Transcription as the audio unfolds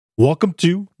Welcome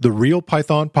to the Real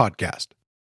Python Podcast.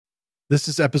 This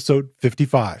is episode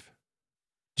 55.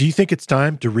 Do you think it's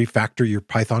time to refactor your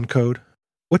Python code?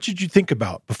 What should you think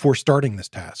about before starting this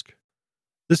task?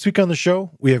 This week on the show,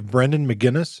 we have Brendan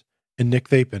Maginnis and Nick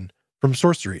Thapen from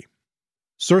Sourcery.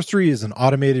 Sourcery is an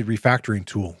automated refactoring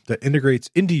tool that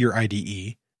integrates into your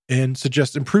IDE and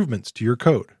suggests improvements to your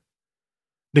code.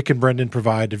 Nick and Brendan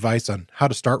provide advice on how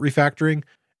to start refactoring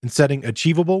and setting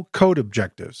achievable code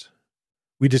objectives.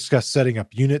 We discuss setting up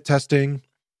unit testing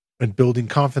and building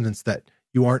confidence that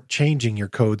you aren't changing your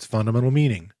code's fundamental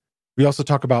meaning. We also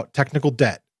talk about technical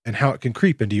debt and how it can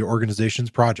creep into your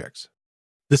organization's projects.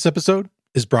 This episode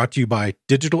is brought to you by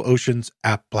DigitalOcean's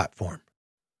app platform.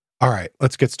 All right,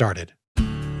 let's get started.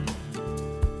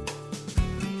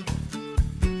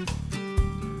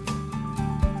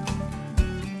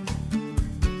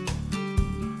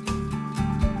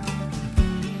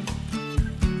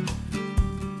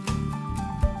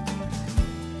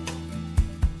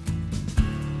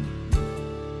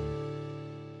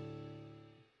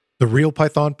 The Real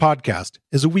Python Podcast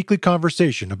is a weekly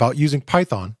conversation about using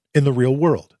Python in the real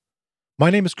world.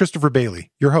 My name is Christopher Bailey,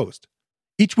 your host.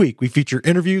 Each week, we feature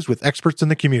interviews with experts in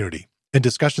the community and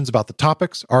discussions about the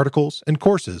topics, articles, and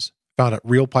courses found at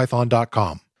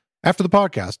realpython.com. After the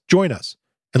podcast, join us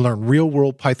and learn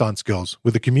real-world Python skills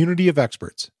with a community of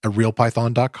experts at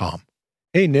realpython.com.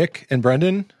 Hey, Nick and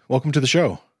Brendan, welcome to the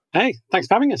show. Hey, thanks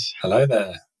for having us. Hello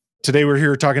there. Today, we're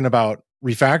here talking about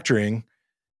refactoring.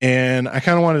 And I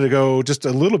kind of wanted to go just a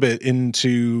little bit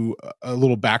into a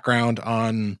little background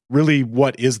on really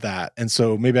what is that. And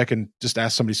so maybe I can just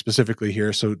ask somebody specifically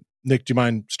here. So Nick, do you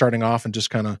mind starting off and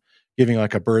just kind of giving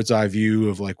like a bird's eye view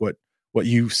of like what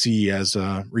you see as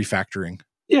refactoring?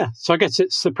 Yeah, so I guess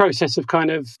it's the process of kind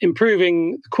of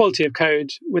improving the quality of code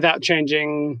without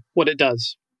changing what it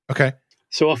does. Okay.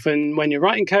 So often when you're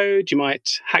writing code, you might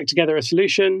hack together a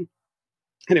solution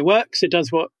and it works. It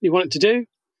does what you want it to do.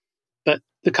 But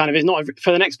the kind of is not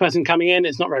for the next person coming in,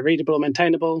 it's not very readable or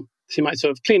maintainable. So you might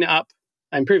sort of clean it up,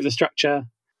 improve the structure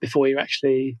before you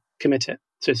actually commit it.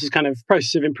 So it's this kind of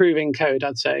process of improving code,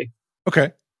 I'd say.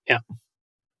 Okay. Yeah.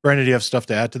 Brandon, do you have stuff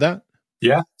to add to that?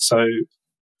 Yeah. So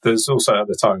there's also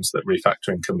other times that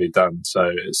refactoring can be done.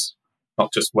 So it's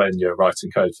not just when you're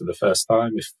writing code for the first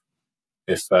time.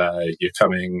 If you're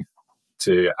coming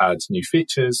to add new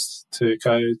features to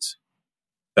code,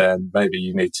 then maybe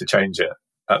you need to change it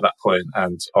at that point,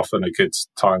 and often a good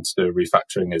time to do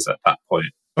refactoring is at that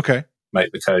point. Okay.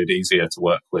 Make the code easier to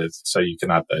work with so you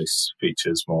can add those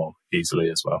features more easily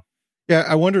as well. Yeah,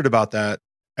 I wondered about that.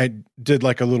 I did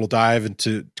like a little dive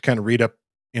into to kind of read up,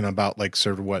 about like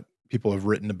sort of what people have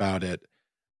written about it.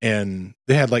 And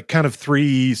they had like kind of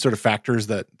three sort of factors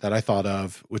that I thought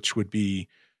of, which would be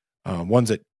ones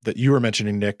that you were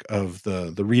mentioning, Nick, of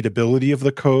the readability of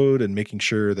the code and making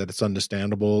sure that it's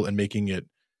understandable and making it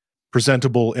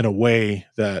presentable in a way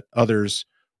that others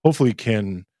hopefully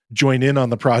can join in on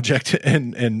the project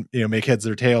and make heads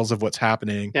or tails of what's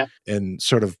happening. Yeah. And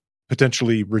sort of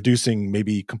potentially reducing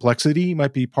maybe complexity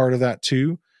might be part of that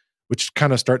too, which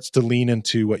kind of starts to lean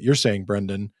into what you're saying,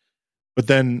 Brendan. But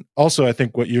then also I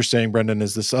think what you're saying, Brendan,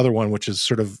 is this other one, which is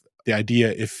sort of the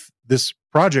idea if this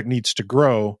project needs to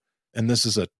grow, and this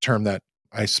is a term that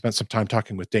I spent some time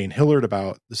talking with Dane Hillard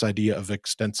about, this idea of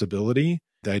extensibility.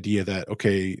 The idea that,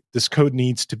 okay, this code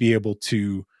needs to be able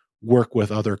to work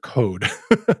with other code.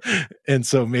 And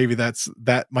so maybe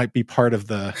that might be part of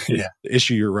the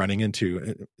issue you're running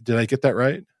into. Did I get that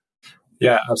right?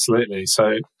 Yeah, absolutely.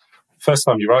 So first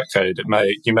time you write code,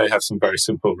 you may have some very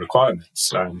simple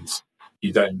requirements and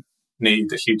you don't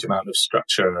need a huge amount of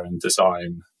structure and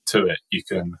design to it. You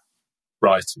can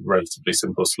write a relatively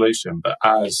simple solution, but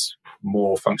as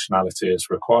more functionality is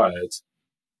required,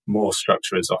 more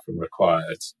structure is often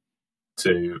required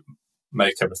to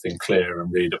make everything clear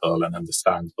and readable and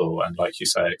understandable and, like you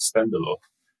say, extendable.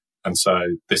 And so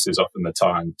this is often the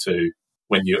time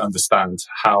when you understand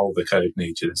how the code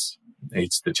needs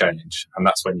to change. And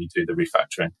that's when you do the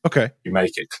refactoring. Okay. You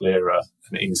make it clearer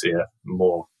and easier,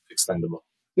 more extendable.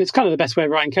 It's kind of the best way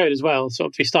of writing code as well. So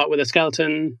if you start with a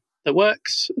skeleton that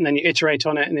works, and then you iterate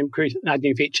on it and improve and add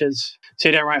new features. So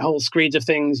you don't write whole screeds of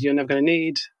things you're never going to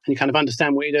need, and you kind of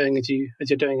understand what you're doing as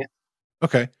you're doing it.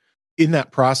 Okay. In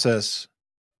that process,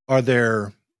 are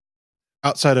there,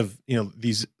 outside of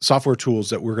these software tools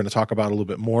that we're going to talk about a little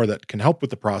bit more that can help with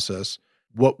the process,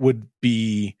 what would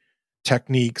be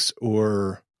techniques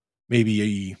or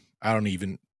maybe I don't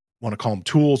even want to call them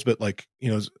tools, but like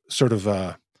sort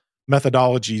of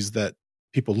methodologies that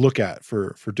people look at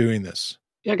for doing this?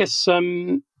 Yeah, I guess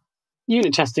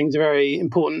unit testing is a very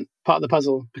important part of the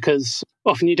puzzle, because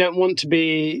often you don't want to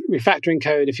be refactoring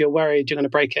code if you're worried you're going to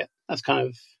break it. That's kind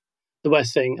of the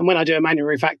worst thing. And when I do a manual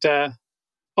refactor,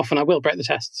 often I will break the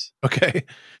tests. Okay.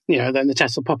 Then the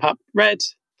tests will pop up red,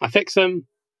 I fix them,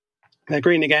 they're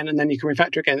green again, and then you can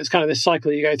refactor again. It's kind of this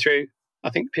cycle you go through. I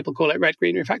think people call it red,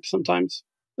 green refactor sometimes.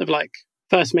 Of like,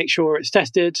 first make sure it's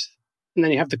tested, and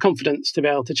then you have the confidence to be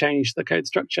able to change the code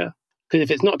structure. Because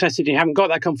if it's not tested and you haven't got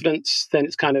that confidence, then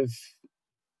it's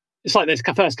like this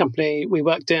first company we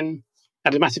worked in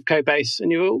had a massive code base,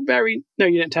 and you were no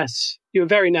unit tests. You were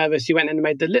very nervous. You went in and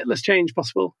made the littlest change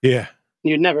possible. Yeah.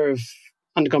 You'd never have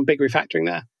undergone big refactoring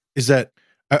there. Is that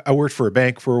I worked for a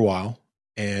bank for a while,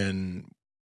 and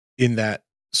in that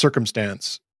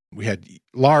circumstance, we had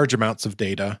large amounts of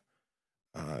data.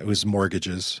 It was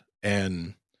mortgages.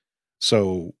 And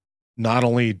so not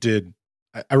only did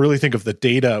I really think of the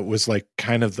data was like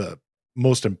kind of the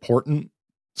most important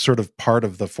sort of part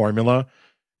of the formula,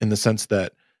 in the sense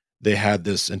that they had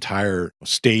this entire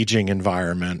staging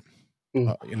environment,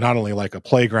 not only like a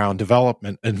playground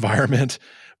development environment,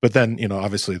 but then,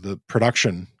 obviously the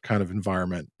production kind of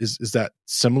environment. Is that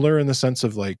similar in the sense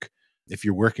of like, if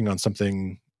you're working on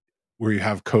something where you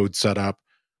have code set up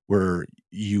where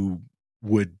you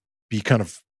would be kind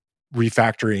of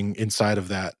refactoring inside of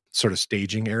that sort of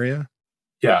staging area?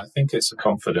 Yeah, I think it's a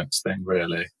confidence thing,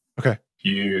 really. Okay.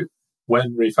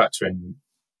 When refactoring,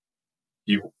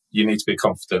 you need to be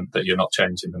confident that you're not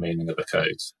changing the meaning of the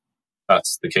code.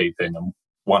 That's the key thing. And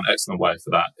one excellent way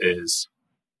for that is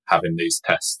having these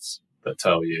tests that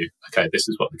tell you, okay, this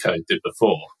is what the code did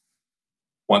before.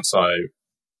 Once I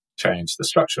change the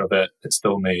structure of it, it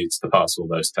still needs to pass all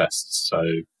those tests. So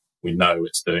we know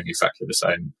it's doing exactly the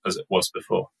same as it was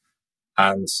before.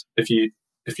 And if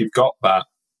you've got that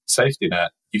safety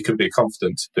net, you can be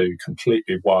confident to do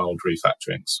completely wild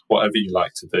refactorings. Whatever you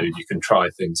like to do, you can try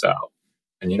things out.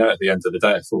 And at the end of the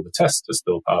day, if all the tests are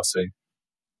still passing,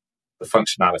 the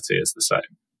functionality is the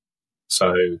same.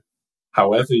 So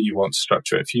however you want to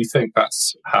structure it, if you think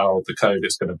that's how the code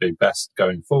is going to be best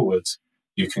going forward,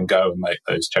 you can go and make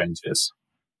those changes.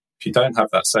 If you don't have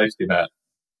that safety net,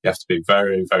 you have to be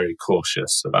very, very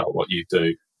cautious about what you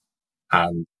do.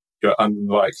 And you're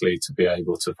unlikely to be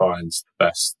able to find the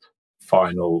best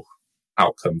final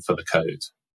outcome for the code.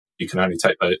 You can only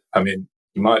take those.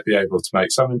 You might be able to make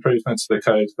some improvements to the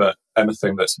code, but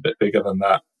anything that's a bit bigger than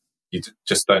that, you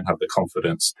just don't have the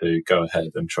confidence to go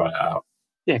ahead and try it out.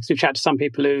 Yeah, because we've chatted to some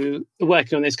people who are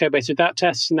working on this code base without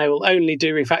tests, and they will only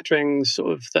do refactoring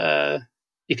sort of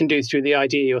you can do through the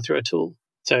IDE or through a tool.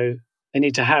 So they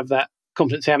need to have that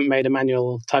confidence they haven't made a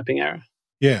manual typing error.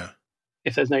 Yeah.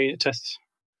 If there's no unit tests.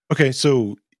 Okay,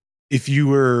 so if you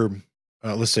were,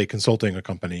 let's say, consulting a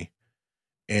company,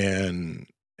 and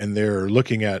they're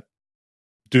looking at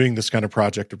doing this kind of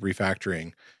project of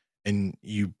refactoring, and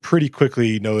you pretty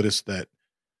quickly notice that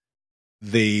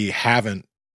they haven't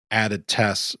added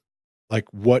tests, like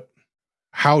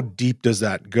how deep does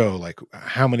that go? Like,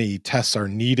 how many tests are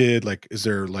needed? Like, is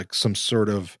there like some sort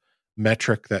of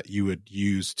metric that you would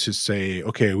use to say,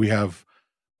 okay, we have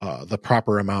the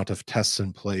proper amount of tests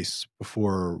in place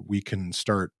before we can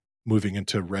start moving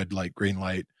into red light, green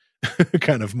light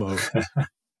kind of mode?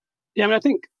 Yeah, I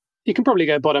think you can probably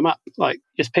go bottom up, like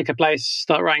just pick a place,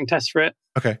 start writing tests for it.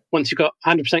 Okay. Once you've got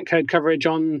 100% code coverage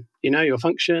on, your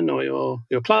function or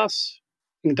your class,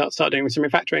 you can start doing some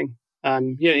refactoring.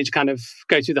 You don't need to kind of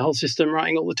go through the whole system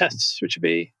writing all the tests, which would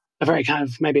be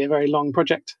maybe a very long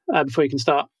project before you can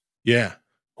start. Yeah.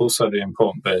 Also, the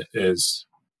important bit is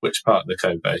which part of the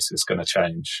code base is going to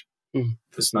change.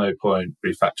 There's no point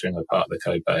refactoring a part of the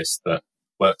code base that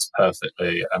works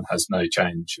perfectly and has no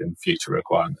change in future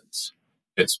requirements.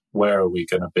 It's where are we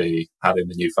going to be adding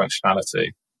the new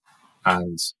functionality?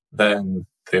 And then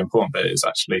the important bit is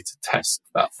actually to test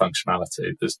that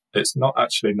functionality. It's not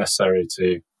actually necessary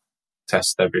to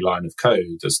test every line of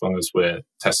code as long as we're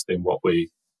testing what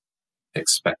we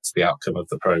expect the outcome of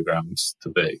the programs to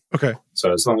be. Okay.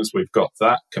 So as long as we've got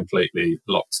that completely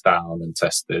locked down and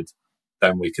tested,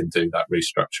 then we can do that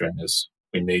restructuring as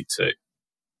we need to.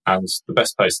 And the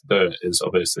best place to do it is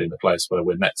obviously the place where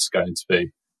we're next going to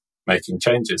be making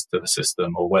changes to the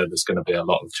system, or where there's going to be a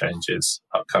lot of changes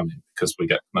upcoming, because we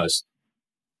get the most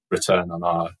return on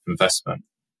our investment.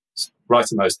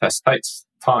 Writing those tests takes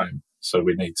time, so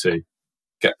we need to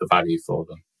get the value for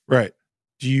them. Right.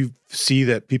 Do you see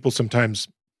that people sometimes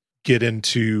get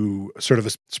into sort of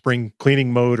a spring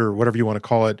cleaning mode, or whatever you want to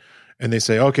call it, and they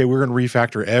say, okay, we're going to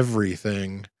refactor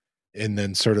everything, and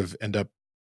then sort of end up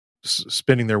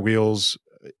spinning their wheels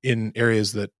in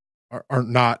areas that are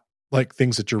not like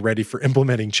things that you're ready for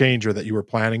implementing change or that you were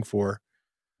planning for?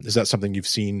 Is that something you've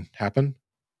seen happen?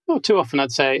 Not too often,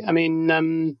 I'd say. I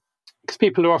mean, because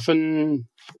people are often,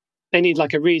 they need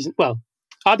like a reason. Well,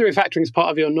 either refactoring is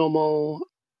part of your normal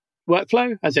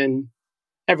workflow, as in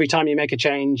every time you make a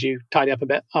change, you tidy up a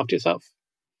bit after yourself.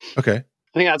 Okay.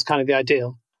 I think that's kind of the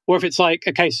ideal. Or if it's like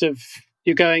a case of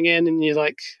you're going in and you're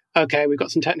like, okay, we've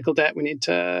got some technical debt, we need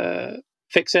to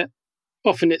fix it.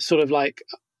 Often it's sort of like,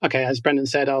 okay, as Brendan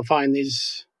said, I'll find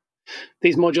these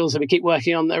modules that we keep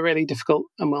working on that are really difficult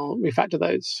and we'll refactor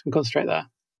those and concentrate there.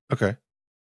 Okay.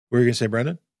 What were you going to say,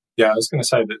 Brendan? Yeah, I was going to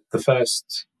say that the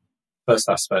first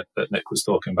aspect that Nick was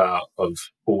talking about of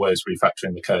always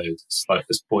refactoring the code, it's like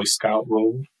this Boy Scout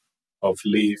rule of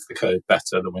leave the code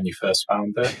better than when you first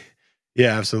found it.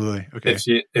 Yeah, absolutely. Okay.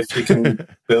 If you can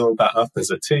build that up as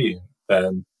a team,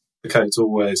 then the code's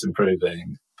always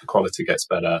improving, the quality gets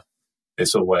better,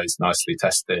 it's always nicely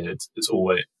tested, it's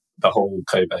always, the whole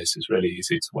code base is really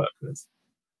easy to work with.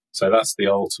 So that's the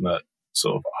ultimate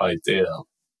sort of ideal,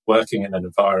 working in an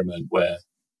environment where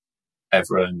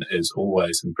everyone is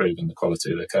always improving the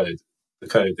quality of the code. The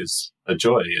code is a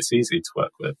joy, it's easy to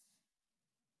work with.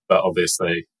 But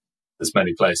obviously, there's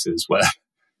many places where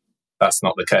that's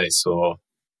not the case, or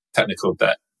technical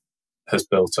debt has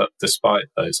built up despite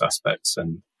those aspects,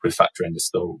 and refactoring is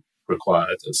still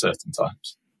required at certain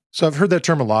times. So I've heard that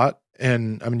term a lot.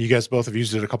 And I mean, you guys both have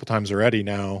used it a couple times already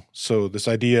now. So this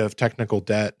idea of technical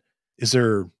debt, is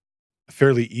there a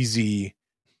fairly easy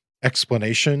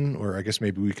explanation, or I guess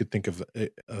maybe we could think of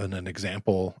an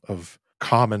example of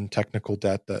common technical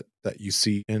debt that you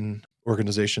see in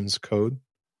organizations' code?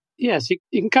 Yes, you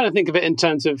can kind of think of it in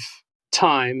terms of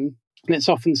time. And it's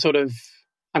often sort of,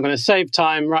 I'm going to save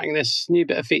time writing this new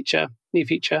feature.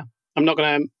 I'm not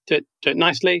going to do it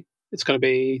nicely. It's going to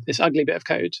be this ugly bit of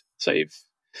code. So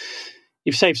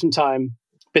you've saved some time,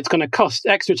 but it's going to cost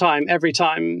extra time every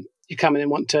time you come in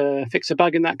and want to fix a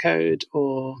bug in that code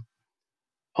or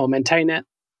maintain it.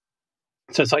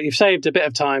 So it's like you've saved a bit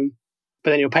of time, but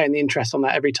then you're paying the interest on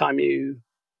that every time you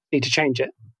need to change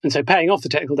it. And so paying off the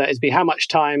technical debt is how much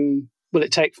time will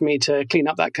it take for me to clean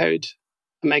up that code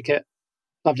and make it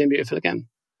lovely and beautiful again?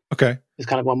 Okay. It's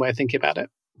kind of one way of thinking about it.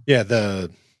 Yeah,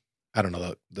 the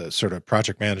sort of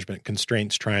project management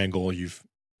constraints triangle, you've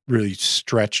really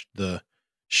stretched the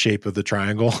shape of the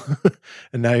triangle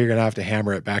and now you're going to have to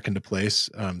hammer it back into place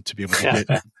to be able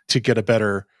to get a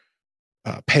better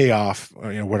payoff,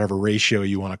 or, whatever ratio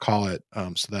you want to call it,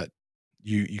 so that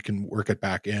you can work it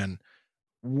back in.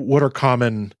 What are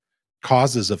common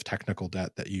causes of technical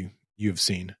debt that you've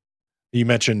seen? You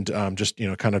mentioned just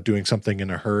kind of doing something in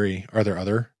a hurry. Are there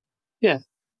other? Yeah.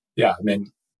 I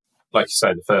mean, like you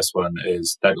say, the first one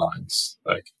is deadlines.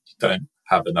 Like you don't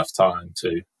have enough time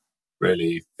to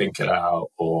really think it out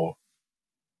or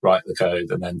write the code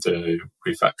and then do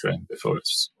refactoring before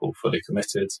it's all fully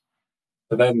committed.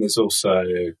 But then there's also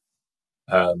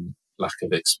lack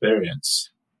of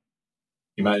experience.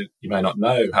 You may not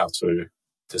know how to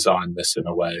design this in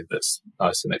a way that's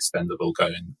nice and extendable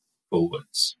going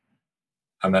forwards.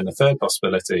 And then the third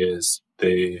possibility is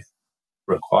the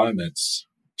requirements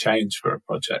change for a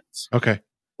project. Okay.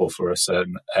 Or for a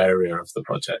certain area of the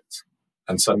project.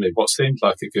 And suddenly what seemed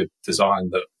like a good design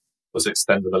that was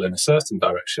extendable in a certain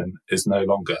direction is no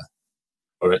longer,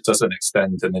 or it doesn't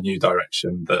extend in the new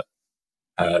direction that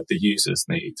the users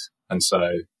need. And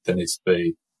so there needs to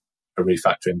be a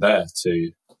refactoring there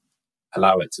to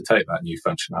allow it to take that new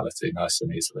functionality nice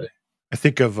and easily. I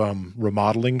think of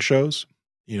remodeling shows.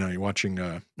 You're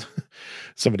watching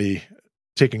somebody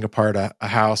taking apart a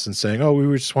house and saying, "Oh,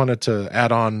 we just wanted to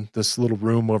add on this little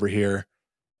room over here,"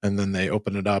 and then they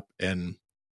open it up, and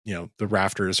the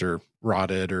rafters are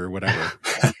rotted or whatever,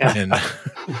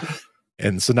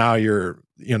 and so now you're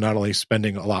not only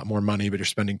spending a lot more money, but you're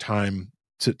spending time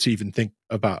to even think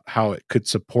about how it could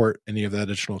support any of that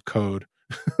additional code.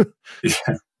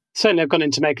 Yeah. Certainly, I've gone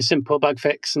in to make a simple bug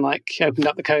fix and opened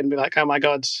up the code and be like, "Oh my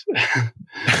god,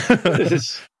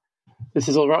 this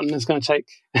is all rotten. It's going to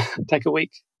take a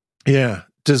week." Yeah.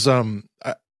 Does I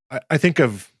think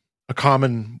of a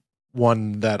common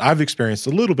one that I've experienced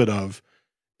a little bit of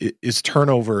is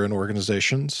turnover in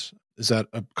organizations. Is that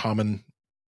a common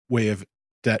way of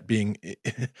debt being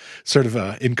sort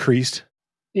of increased?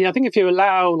 Yeah, I think if you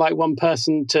allow one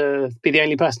person to be the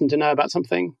only person to know about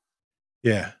something,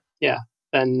 yeah,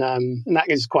 then and that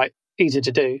is quite easy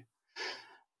to do.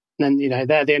 And then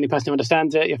they're the only person who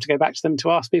understands it. You have to go back to them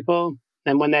to ask people.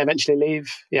 And when they eventually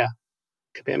leave, it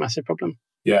could be a massive problem.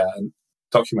 Yeah, and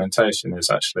documentation is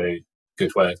actually a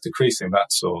good way of decreasing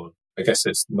that sort. I guess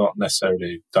it's not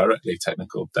necessarily directly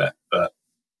technical debt, but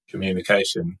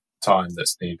communication time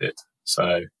that's needed.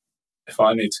 So if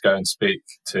I need to go and speak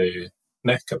to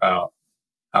nick about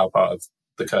how part of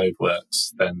the code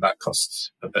works, then that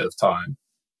costs a bit of time.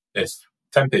 If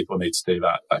 10 people need to do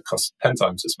that, that costs 10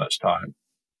 times as much time.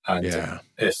 And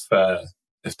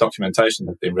if documentation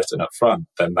had been written up front,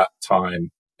 then that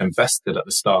time invested at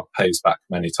the start pays back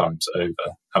many times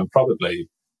over. And probably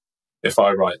if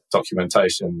I write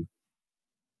documentation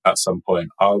at some point,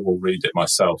 I will read it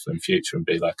myself in future and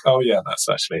be like, oh yeah, that's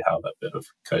actually how that bit of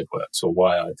code works, or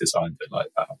why I designed it like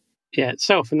that. Yeah, it's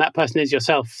self, and that person is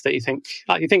yourself that you think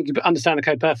you understand the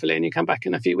code perfectly, and you come back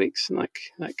in a few weeks and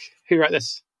like who wrote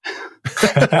this?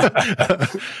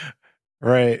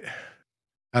 Right.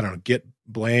 I don't know, get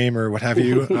blame or what have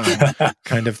you,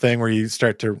 kind of thing where you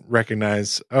start to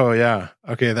recognize, oh yeah,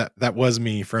 okay, that was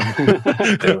me from.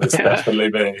 It was definitely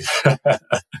me.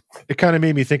 It kind of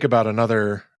made me think about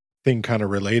another thing kind of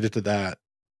related to that,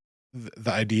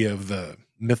 the idea of the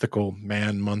mythical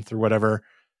man month or whatever,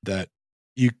 that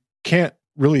you can't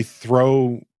really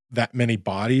throw that many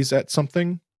bodies at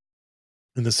something,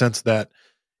 in the sense that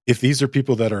if these are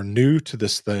people that are new to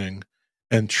this thing,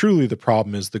 and truly the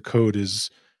problem is the code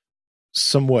is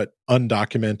somewhat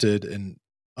undocumented and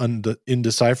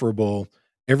indecipherable,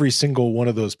 every single one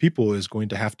of those people is going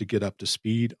to have to get up to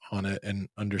speed on it and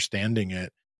understanding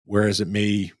it. Whereas it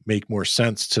may make more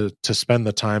sense to spend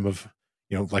the time of,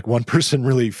 like one person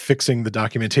really fixing the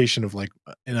documentation of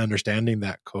and understanding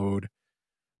that code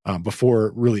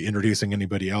before really introducing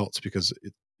anybody else, because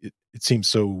it seems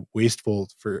so wasteful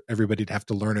for everybody to have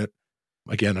to learn it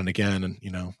again and again, and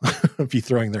be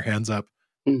throwing their hands up.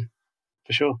 For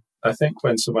sure. I think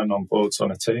when someone onboards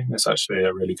on a team, it's actually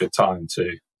a really good time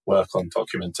to work on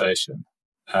documentation,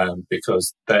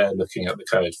 because they're looking at the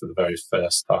code for the very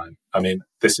first time. I mean,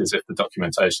 this is if the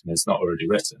documentation is not already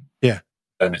written. Yeah.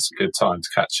 Then it's a good time to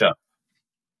catch up,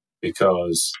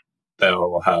 because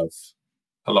they'll have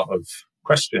a lot of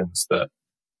questions that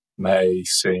may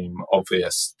seem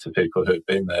obvious to people who've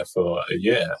been there for a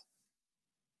year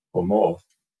or more.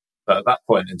 But at that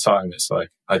point in time, it's like,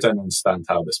 I don't understand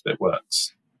how this bit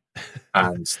works.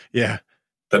 And yeah,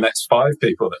 the next 5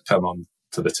 people that come on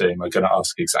to the team are going to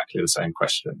ask exactly the same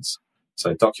questions.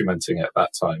 So documenting at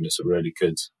that time is a really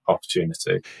good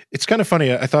opportunity. It's kind of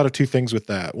funny. I thought of 2 things with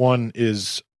that. One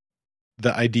is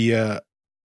the idea,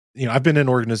 I've been in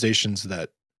organizations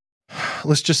that,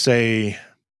 let's just say,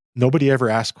 nobody ever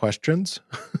asked questions.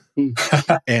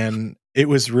 And it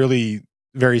was really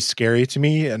very scary to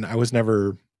me. And I was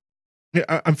never,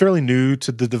 I'm fairly new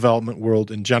to the development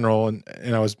world in general.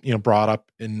 And I was, brought up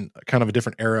in kind of a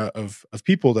different era of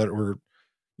people that were,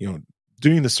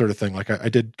 doing this sort of thing. Like I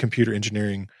did computer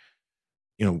engineering,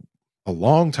 a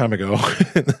long time ago,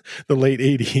 in the late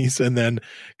 80s, and then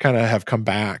kind of have come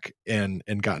back and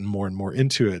gotten more and more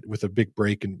into it, with a big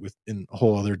break in a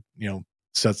whole other,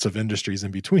 sets of industries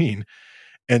in between.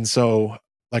 And so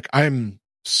I'm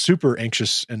super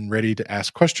anxious and ready to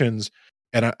ask questions.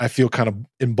 And I feel kind of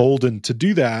emboldened to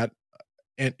do that.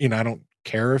 And, I don't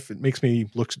care if it makes me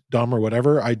look dumb or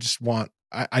whatever. I just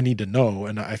I need to know.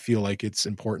 And I feel like it's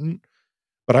important.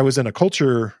 But I was in a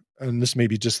culture, and this may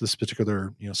be just this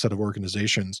particular, set of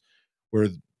organizations, where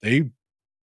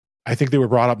I think they were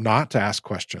brought up not to ask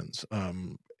questions.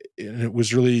 And it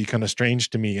was really kind of strange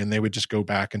to me. And they would just go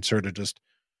back and sort of just,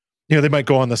 they might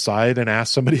go on the side and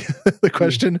ask somebody the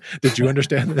question, did you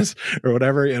understand this or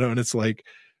whatever, and it's like,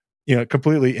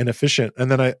 completely inefficient.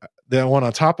 And then the one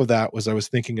on top of that was, I was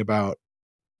thinking about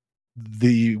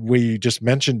the way you just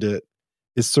mentioned it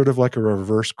is sort of like a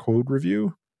reverse code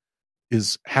review,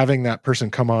 is having that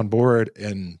person come on board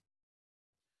and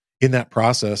in that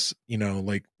process,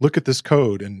 look at this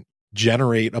code and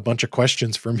generate a bunch of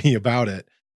questions for me about it,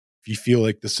 if you feel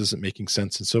like this isn't making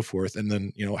sense and so forth. And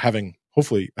then, having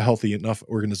hopefully a healthy enough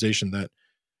organization that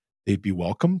they'd be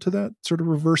welcome to that sort of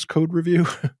reverse code review.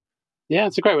 Yeah,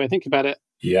 it's a great way to think about it.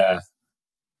 Yeah.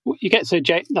 You get so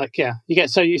you get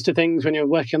so used to things when you're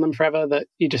working on them forever that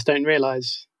you just don't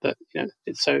realize that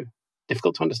it's so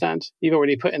difficult to understand. You've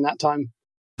already put in that time.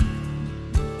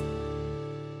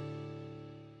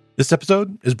 This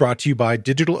episode is brought to you by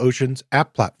DigitalOcean's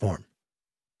App Platform.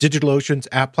 DigitalOcean's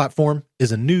App Platform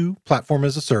is a new platform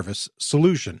as a service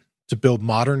solution to build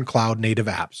modern cloud-native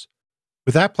apps.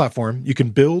 With App Platform, you can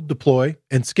build, deploy,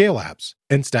 and scale apps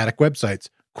and static websites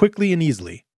quickly and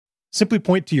easily. Simply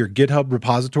point to your GitHub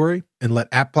repository and let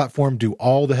App Platform do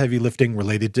all the heavy lifting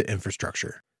related to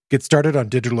infrastructure. Get started on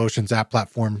DigitalOcean's App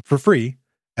Platform for free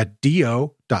at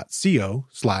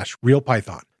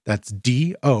do.co/realpython. That's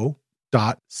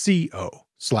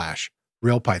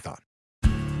do.co/realpython.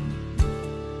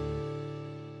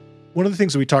 One of the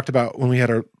things that we talked about when we had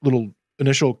our little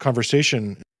initial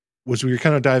conversation was we were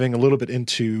kind of diving a little bit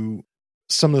into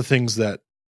some of the things that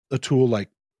a tool like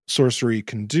Sourcery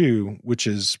can do, which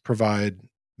is provide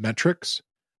metrics.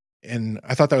 And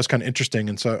I thought that was kind of interesting.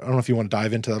 And so I don't know if you want to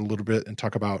dive into that a little bit and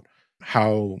talk about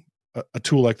how a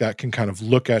tool like that can kind of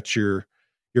look at your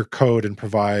code and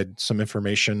provide some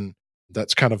information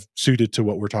that's kind of suited to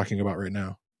what we're talking about right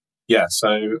now. Yeah,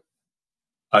 so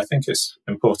I think it's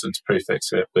important to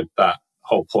prefix it with that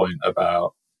whole point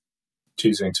about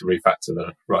choosing to refactor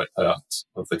the right part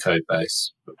of the code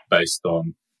base based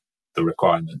on the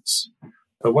requirements.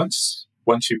 But once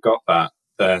you've got that,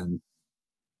 then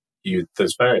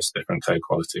there's various different code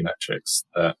quality metrics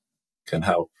that can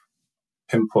help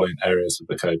pinpoint areas of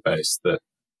the code base that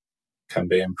can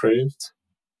be improved.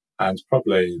 And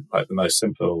probably like the most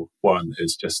simple one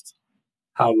is just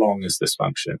how long is this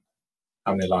function?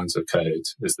 How many lines of code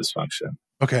is this function?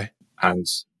 Okay. And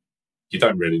you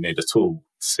don't really need a tool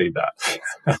to see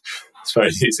that. It's very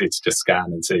easy to just scan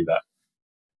and see that.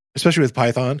 Especially with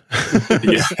Python.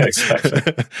 Yeah,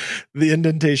 exactly. The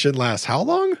indentation lasts how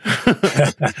long?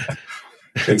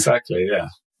 Exactly, yeah.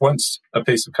 Once a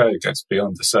piece of code gets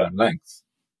beyond a certain length,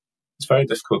 it's very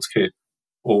difficult to keep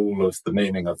all of the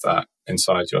meaning of that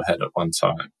inside your head at one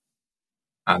time.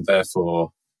 And therefore,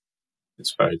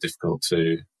 it's very difficult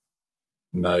to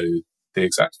know the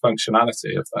exact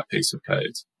functionality of that piece of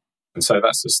code. And so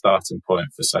that's the starting point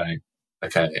for saying,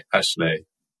 okay, actually,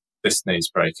 this needs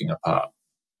breaking apart.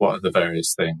 What are the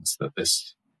various things that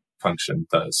this function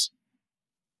does?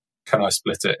 Can I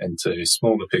split it into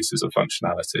smaller pieces of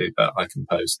functionality that I can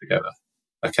pose together?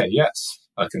 Okay, yes,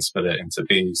 I can split it into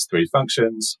these 3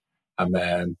 functions, and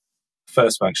then the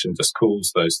first function just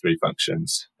calls those 3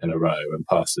 functions in a row and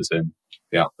passes in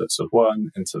the outputs of one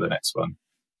into the next one.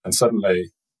 And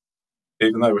suddenly,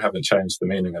 even though we haven't changed the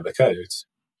meaning of the code,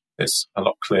 it's a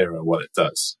lot clearer what it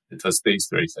does. It does these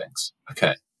 3 things.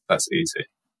 Okay, that's easy.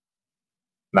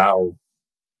 Now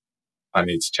I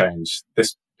need to change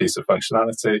this piece of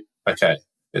functionality. Okay,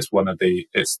 it's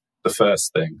the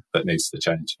first thing that needs to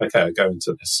change. Okay, I go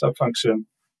into this subfunction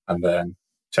and then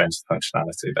change the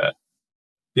functionality there.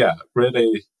 Yeah,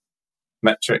 really,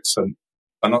 metrics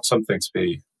are not something to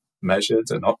be measured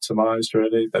and optimized,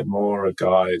 really. They're more a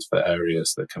guide for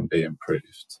areas that can be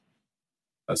improved.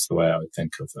 That's the way I would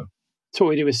think of them. So what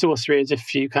we do with Sourcery is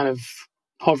if you kind of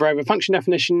hover over function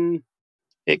definition,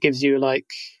 it gives you like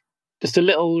just a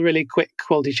little really quick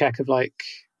quality check of like,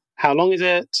 how long is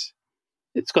it?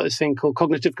 It's got this thing called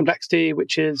cognitive complexity,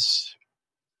 which is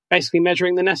basically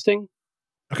measuring the nesting.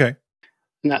 Okay.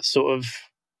 And that's sort of,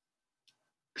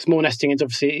 because more nesting is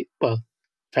obviously,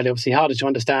 fairly obviously harder to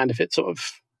understand if it's sort of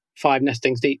 5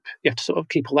 nestings deep. You have to sort of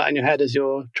keep all that in your head as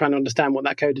you're trying to understand what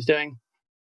that code is doing.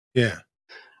 Yeah.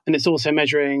 And it's also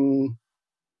measuring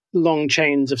long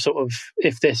chains of sort of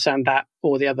if this and that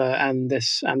or the other and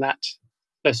this and that.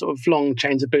 Those sort of long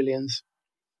chains of Booleans.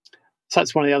 So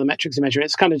that's one of the other metrics to measure.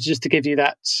 It's kind of just to give you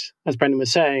that, as Brendan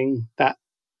was saying, that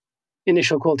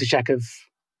initial quality check of,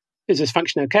 is this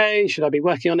function okay? Should I be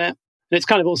working on it? And it's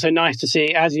kind of also nice to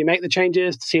see, as you make the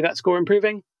changes, to see that score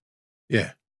improving.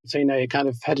 Yeah. So you know you're kind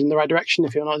of heading in the right direction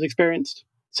if you're not as experienced.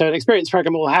 So an experienced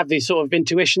programmer will have these sort of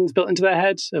intuitions built into their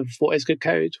head of what is good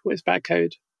code, what is bad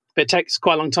code. But it takes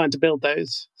quite a long time to build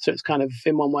those. So it's kind of,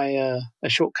 in one way, a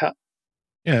shortcut.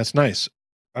 Yeah, it's nice.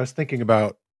 I was thinking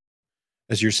about,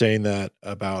 as you're saying that,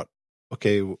 about,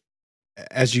 okay,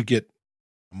 as you get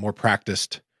more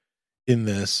practiced in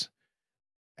this,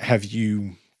 have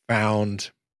you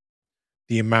found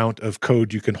the amount of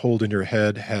code you can hold in your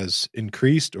head has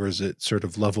increased, or is it sort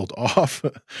of leveled off?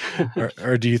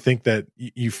 or do you think that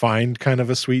you find kind of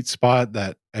a sweet spot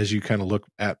that as you kind of look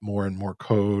at more and more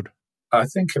code? I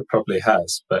think it probably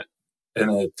has, but in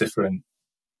a different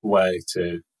way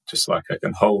to just like I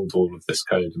can hold all of this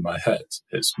code in my head.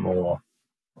 It's more,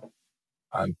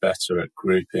 I'm better at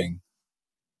grouping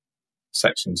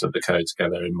sections of the code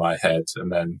together in my head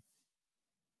and then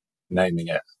naming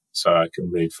it. So I can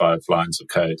read 5 lines of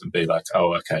code and be like,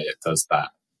 oh, okay, it does that.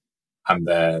 And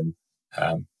then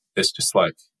it's just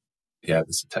like, yeah,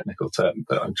 there's a technical term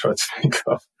that I'm trying to think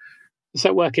of. It's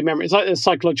like working memory. It's like the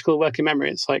psychological working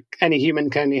memory. It's like any human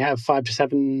can only have 5 to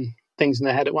 7 things in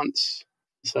their head at once.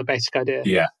 It's a basic idea.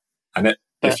 Yeah. And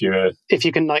if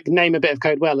you can like name a bit of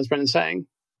code well, as Brendan's saying,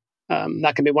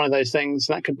 that can be one of those things.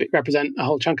 That could represent a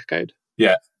whole chunk of code.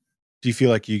 Yeah. Do you feel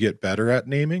like you get better at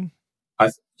naming?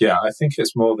 I think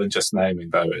it's more than just naming,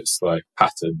 though. It's like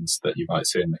patterns that you might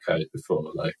see in the code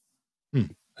before, like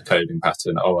a coding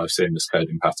pattern. Oh, I've seen this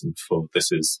coding pattern before.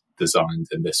 This is designed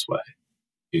in this way,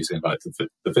 using like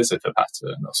the visitor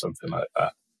pattern or something like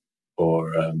that.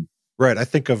 Or right. I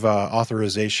think of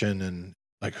authorization and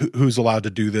like who's allowed to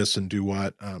do this and do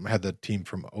what. I had the team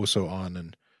from OSO on,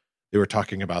 and they were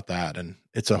talking about that, and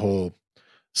it's a whole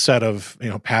set of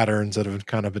patterns that have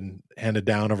kind of been handed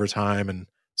down over time, and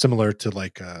similar to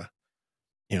like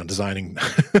designing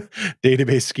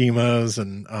database schemas,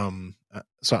 and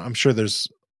so I'm sure there's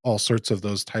all sorts of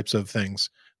those types of things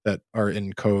that are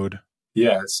in code.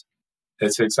 Yes,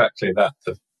 it's exactly that.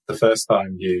 The first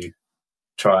time you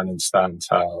try and understand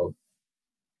how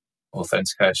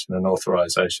authentication and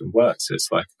authorization works, it's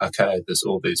like, okay, there's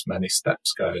all these many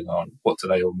steps going on. What do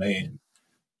they all mean?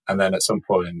 And then at some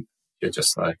point, you're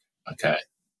just like, okay,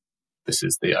 this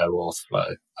is the OAuth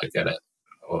flow. I get it.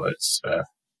 Or it's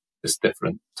this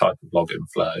different type of login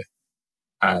flow.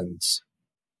 And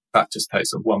that just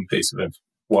takes up one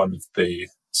of the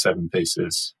 7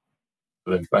 pieces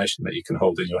of information that you can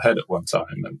hold in your head at one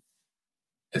time. And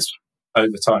it's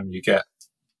over time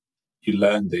you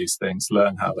learn these things,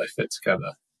 learn how they fit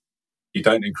together. You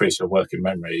don't increase your working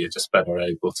memory, you're just better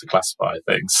able to classify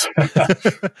things,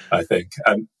 I think.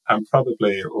 And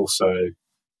probably also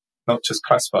not just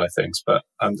classify things, but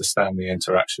understand the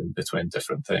interaction between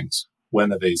different things.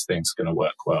 When are these things going to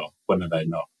work well? When are they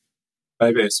not?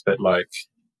 Maybe it's a bit like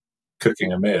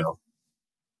cooking a meal.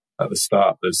 At the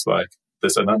start,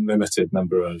 there's an unlimited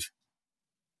number of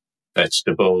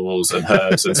vegetables and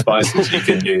herbs and spices you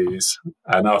can use.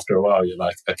 And after a while, you're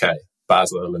like, okay,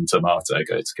 basil and tomato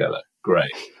go together.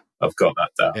 Great. I've got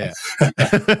that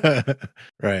Yeah. down.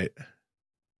 Right.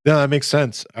 No, that makes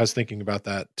sense. I was thinking about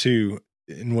that too,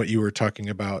 in what you were talking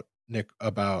about, Nick,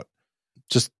 about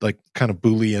just like kind of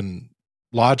Boolean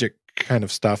logic kind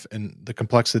of stuff and the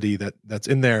complexity that's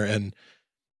in there. And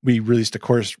we released a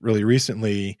course really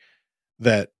recently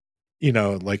that,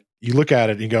 like you look at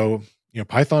it and you go,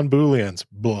 Python Booleans,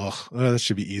 blah, that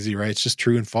should be easy, right? It's just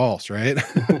true and false, right?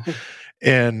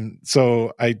 And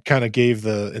so I kind of gave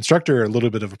the instructor a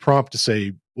little bit of a prompt to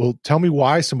say, well, tell me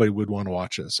why somebody would want to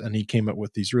watch this. And he came up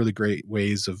with these really great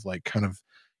ways of like kind of,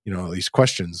 these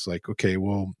questions like, okay,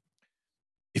 well,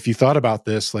 if you thought about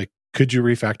this, like, could you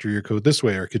refactor your code this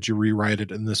way, or could you rewrite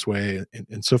it in this way,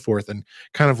 and so forth, and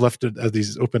kind of left it as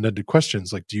these open-ended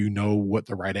questions. Like, do you know what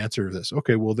the right answer to this?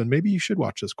 Okay, well, then maybe you should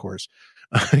watch this course,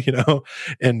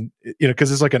 and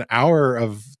because it's like an hour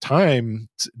of time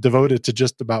devoted to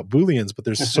just about Booleans, but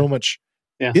there's so much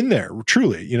in there,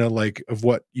 truly, like of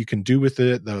what you can do with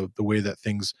it, the way that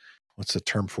things, what's the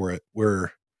term for it?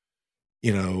 Where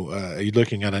you're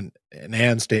looking at an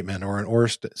and statement or an or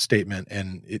statement,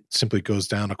 and it simply goes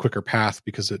down a quicker path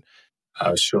because it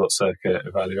short circuit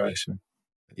evaluation.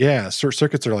 Yeah,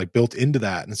 circuits are like built into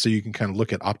that, and so you can kind of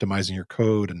look at optimizing your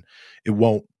code, and it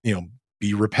won't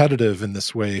be repetitive in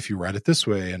this way if you write it this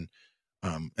way,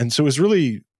 and so it was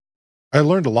really, I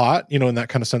learned a lot, in that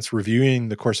kind of sense, reviewing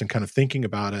the course and kind of thinking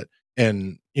about it.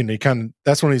 And, you kind of,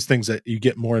 that's one of these things that you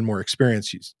get more and more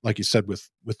experience, like you said, with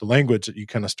the language, that you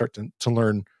kind of start to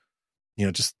learn,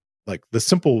 just like the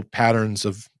simple patterns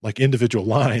of like individual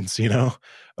lines,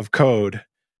 of code,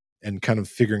 and kind of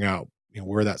figuring out,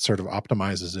 where that sort of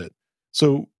optimizes it.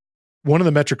 So one of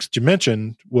the metrics you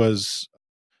mentioned was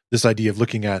this idea of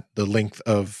looking at the length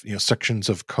of, sections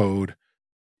of code.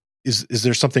 Is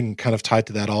there something kind of tied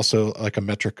to that also, like a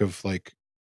metric of like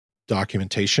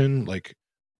documentation, like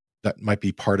that might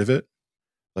be part of it,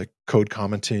 like code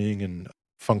commenting and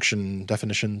function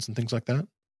definitions and things like that?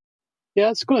 Yeah,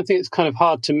 it's cool. I think it's kind of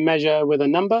hard to measure with a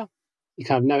number. You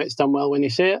kind of know it's done well when you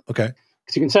see it. Okay.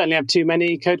 Because you can certainly have too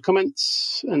many code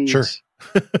comments. And sure.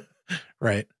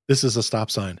 Right. This is a stop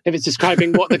sign. If it's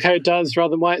describing what the code does rather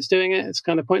than why it's doing it, it's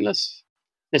kind of pointless.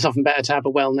 It's often better to have a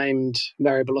well-named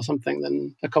variable or something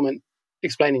than a comment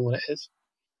explaining what it is.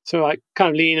 So I kind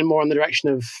of lean more on the direction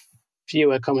of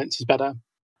fewer comments is better.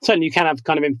 Certainly you can have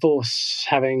kind of enforce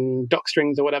having doc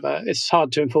strings or whatever. It's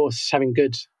hard to enforce having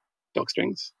good doc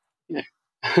strings,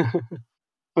 I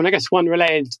mean, I guess one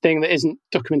related thing that isn't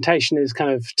documentation is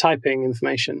kind of typing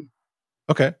information.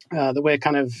 Okay. That we're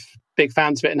kind of big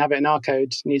fans of it and have it in our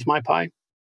code and use MyPy.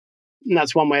 And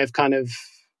that's one way of kind of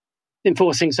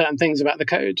enforcing certain things about the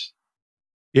code.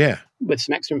 Yeah. With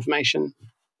some extra information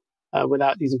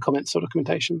without using comments or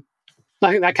documentation. I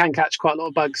think that can catch quite a lot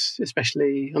of bugs,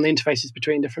 especially on the interfaces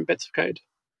between different bits of code.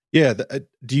 Yeah.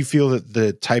 Do you feel that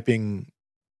the typing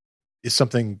is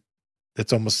something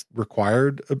that's almost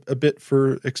required a bit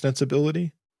for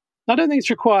extensibility? I don't think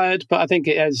it's required, but I think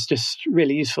it is just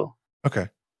really useful. Okay.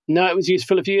 No, it was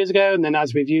useful a few years ago, and then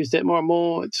as we've used it more and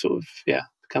more, it's sort of,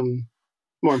 become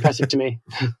more impressive to me.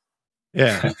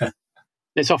 Yeah.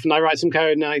 It's often I write some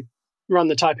code and I run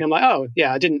the typing. I'm like, oh,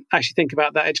 yeah, I didn't actually think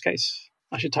about that edge case.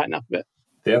 I should tighten up a bit.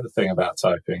 The other thing about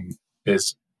typing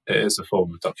is it is a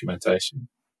form of documentation.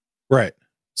 Right.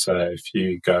 So if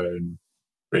you go and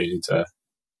read a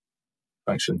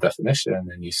function definition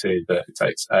and you see that it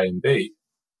takes A and B,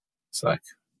 it's like,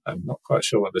 I'm not quite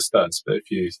sure what this does, but if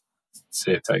you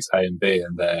see it takes A and B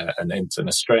and they're an int and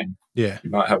a string, Yeah. you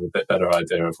might have a bit better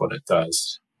idea of what it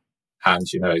does, and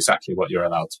you know exactly what you're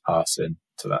allowed to pass in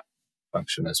to that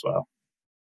function as well.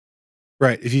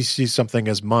 Right. If you see something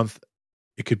as month,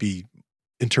 it could be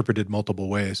interpreted multiple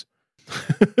ways.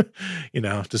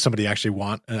 Does somebody actually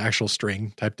want an actual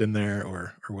string typed in there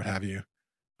or what have you,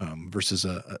 versus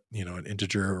an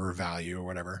integer or a value or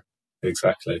whatever?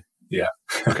 Exactly. Yeah.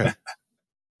 Okay.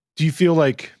 Do you feel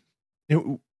like,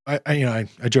 I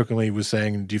jokingly was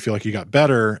saying, do you feel like you got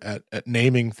better at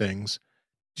naming things?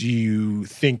 Do you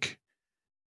think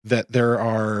that there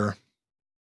are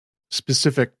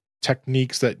specific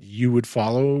techniques that you would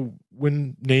follow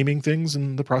when naming things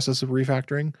in the process of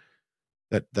refactoring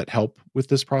that help with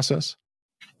this process?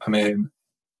 I mean,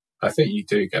 I think you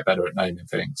do get better at naming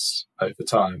things over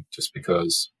time just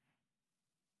because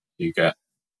you get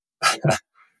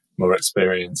more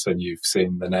experience and you've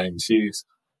seen the names used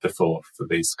before for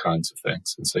these kinds of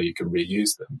things, and so you can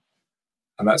reuse them.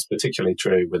 And that's particularly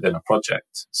true within a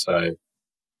project. So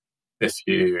if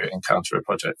you encounter a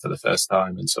project for the first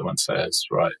time and someone says,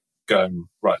 right, go and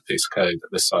write a piece of code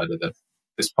at this side of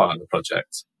this part of the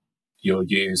project, you'll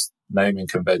use naming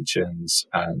conventions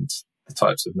and the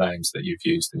types of names that you've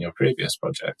used in your previous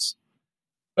projects.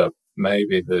 But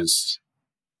maybe there's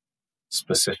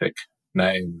specific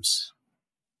names,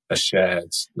 a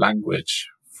shared language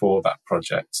for that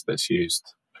project that's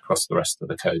used across the rest of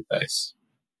the code base.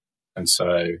 And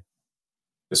so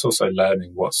it's also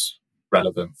learning what's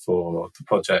relevant for the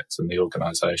project and the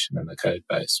organization and the code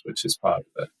base, which is part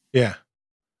of it. Yeah.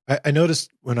 I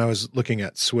noticed when I was looking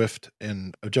at Swift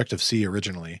and Objective-C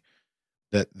originally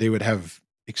that they would have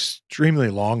extremely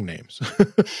long names.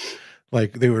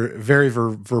 Like they were very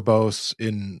verbose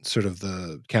in sort of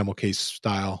the camel case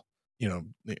style.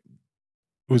 It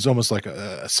was almost like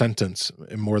a sentence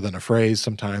more than a phrase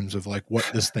sometimes of like what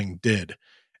this thing did.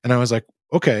 And I was like,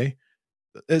 okay,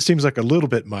 it seems like a little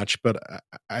bit much, but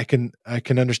I can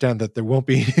understand that there won't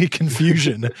be any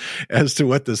confusion as to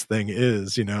what this thing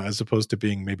is, as opposed to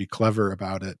being maybe clever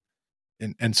about it.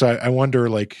 And so I wonder,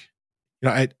 like,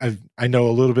 I know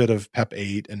a little bit of Pep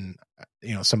 8 and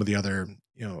some of the other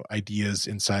ideas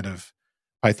inside of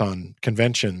Python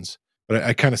conventions, but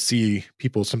I kind of see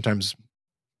people sometimes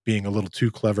being a little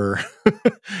too clever,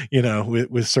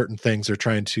 with certain things. They're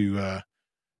trying to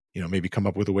maybe come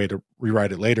up with a way to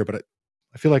rewrite it later, but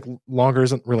I feel like longer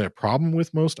isn't really a problem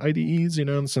with most IDEs, in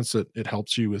the sense that it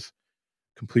helps you with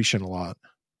completion a lot.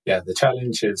 Yeah, the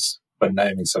challenge is when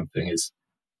naming something is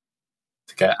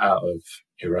to get out of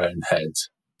your own head.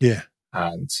 Yeah.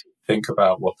 And think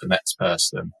about what the next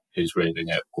person who's reading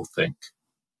it will think.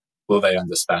 Will they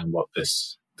understand what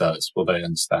this does? Will they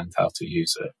understand how to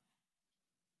use it?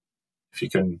 If you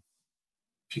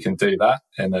can do that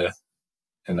in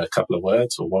a couple of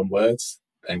words or one word,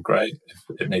 then great.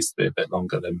 If it needs to be a bit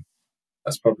longer, then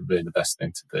that's probably the best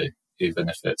thing to do, even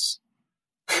if it's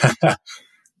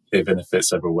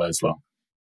several words long.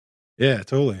 Yeah,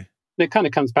 totally. And it kind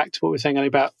of comes back to what we were saying earlier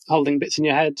about holding bits in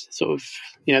your head. Sort of,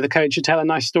 the code should tell a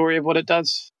nice story of what it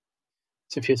does.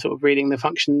 So if you're sort of reading the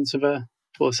functions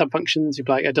or sub-functions, you'd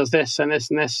be like, it does this and this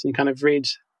and this, and you kind of read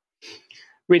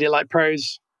it like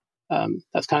prose.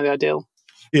 That's kind of the ideal.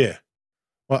 Yeah.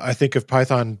 Well, I think of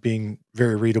Python being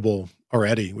very readable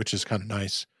already, which is kind of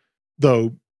nice.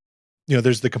 Though,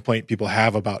 there's the complaint people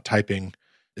have about typing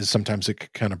is sometimes it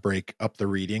could kind of break up the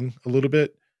reading a little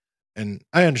bit. And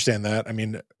I understand that. I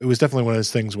mean, it was definitely one of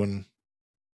those things when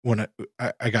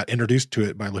I got introduced to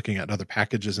it by looking at other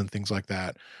packages and things like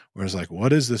that, where I was like,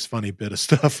 what is this funny bit of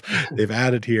stuff they've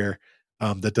added here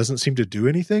that doesn't seem to do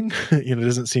anything? It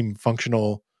doesn't seem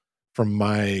functional from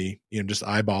my, just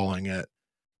eyeballing it.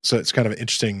 So it's kind of an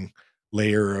interesting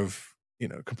layer of,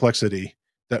 complexity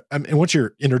that, and once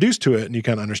you're introduced to it and you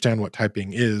kind of understand what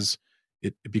typing is,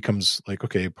 it becomes like,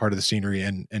 okay, part of the scenery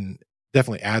and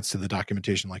definitely adds to the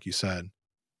documentation, like you said.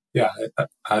 Yeah,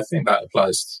 I think that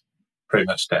applies pretty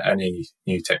much to any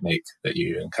new technique that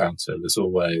you encounter. There's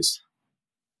always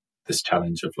this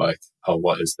challenge of like, oh,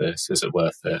 what is this? Is it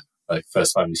worth it? Like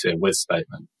first time you see a with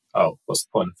statement, oh, what's the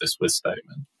point of this with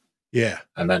statement? Yeah.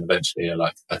 And then eventually you're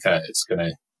like, okay, it's going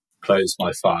to close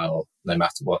my file no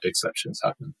matter what exceptions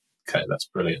happen. Okay, that's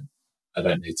brilliant. I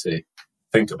don't need to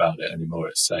think about it anymore.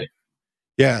 It's safe.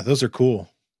 Yeah, those are cool.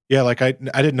 Yeah, like I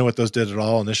didn't know what those did at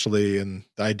all initially, and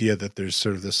the idea that there's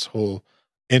sort of this whole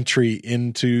entry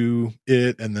into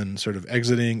it and then sort of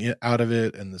exiting it out of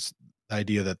it, and this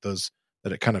idea that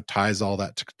it kind of ties all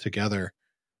that together.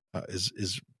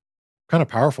 is kind of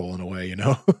powerful in a way,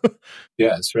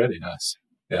 Yeah, it's really nice.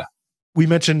 Yeah. We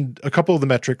mentioned a couple of the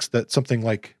metrics that something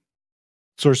like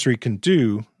Sourcery can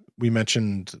do. We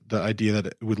mentioned the idea that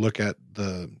it would look at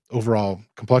the overall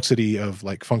complexity of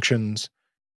like functions.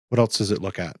 What else does it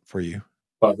look at for you?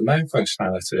 Well, the main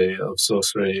functionality of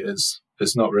Sourcery is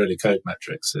not really code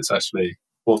metrics. It's actually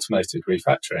automated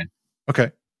refactoring.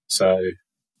 Okay. So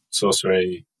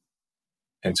Sourcery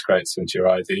integrates into your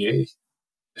IDE.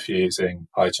 If you're using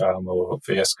PyCharm or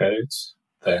VS Code,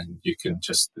 then you can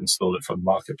just install it from the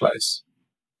marketplace.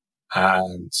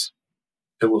 And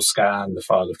it will scan the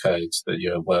file of codes that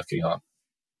you're working on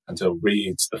and it'll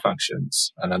read the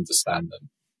functions and understand them.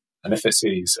 And if it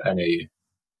sees any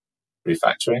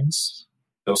refactorings,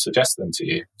 it'll suggest them to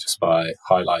you just by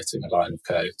highlighting a line of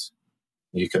code.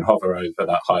 You can hover over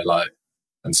that highlight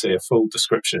and see a full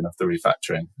description of the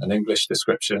refactoring, an English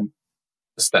description,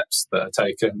 the steps that are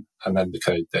taken, and then the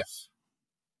code diff.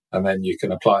 And then you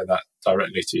can apply that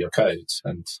directly to your code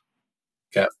and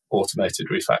get automated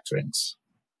refactorings.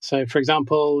 So, for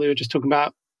example, we were just talking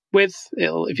about with.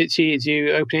 If it sees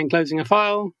you opening and closing a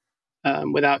file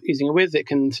without using a with, it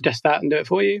can suggest that and do it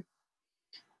for you.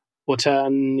 Or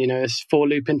turn, a for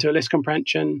loop into a list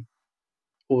comprehension.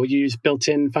 Or use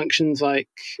built-in functions like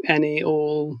any,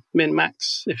 all, min,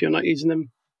 max if you're not using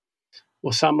them.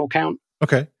 Or sum or count.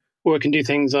 Okay. Or it can do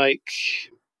things like,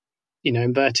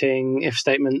 inverting if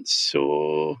statements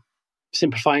or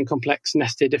simplifying complex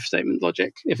nested if statement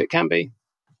logic, if it can be.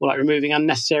 Or like removing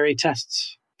unnecessary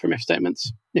tests from if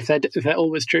statements, if they're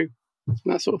always true,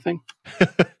 that sort of thing.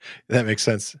 That makes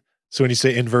sense. So when you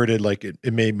say inverted, like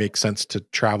it may make sense to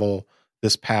travel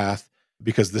this path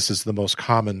because this is the most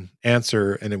common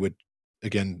answer. And it would,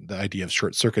 again, the idea of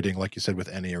short circuiting, like you said, with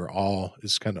any or all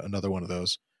is kind of another one of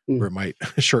those where it might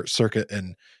short circuit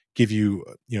and give you,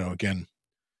 again,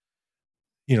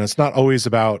 it's not always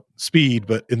about speed,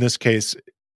 but in this case,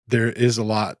 there is a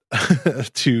lot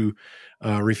to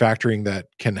refactoring that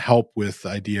can help with the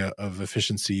idea of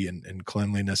efficiency and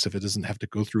cleanliness if it doesn't have to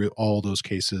go through all those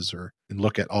cases and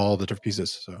look at all the different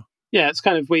pieces. So yeah, it's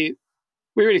kind of we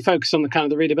really focus on the kind of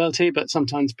the readability, but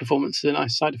sometimes performance is a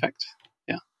nice side effect.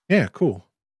 Yeah. Yeah, cool.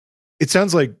 It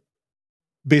sounds like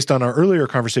based on our earlier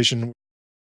conversation,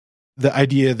 the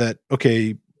idea that,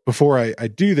 okay, before I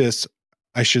do this,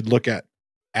 I should look at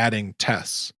adding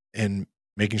tests and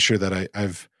making sure that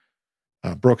I've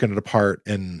broken it apart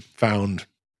and found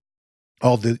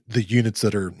all the units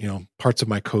that are, parts of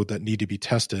my code that need to be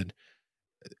tested.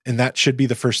 And that should be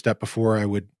the first step before I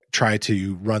would try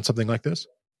to run something like this.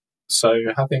 So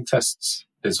having tests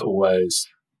is always,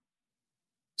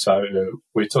 so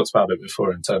we talked about it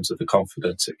before in terms of the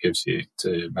confidence it gives you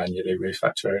to manually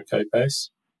refactor a code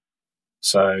base.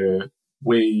 So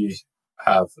we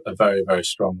have a very, very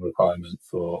strong requirement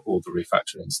for all the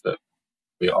refactorings that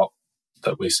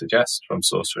we suggest from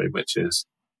Sourcery, which is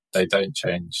they don't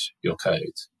change your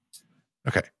code.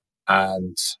 Okay.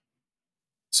 And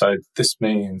so this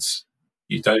means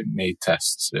you don't need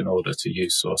tests in order to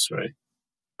use Sourcery.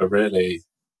 But really,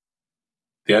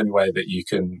 the only way that you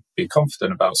can be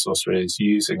confident about Sourcery is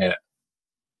using it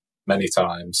many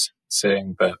times,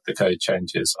 seeing that the code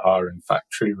changes are in fact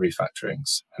true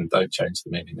refactorings and don't change the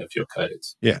meaning of your code.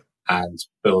 Yeah. And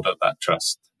build up that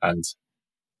trust. And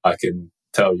I can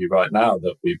tell you right now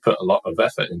that we put a lot of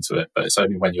effort into it, but it's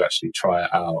only when you actually try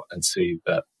it out and see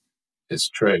that it's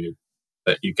true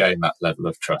that you gain that level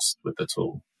of trust with the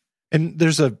tool. And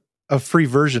there's a free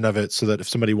version of it so that if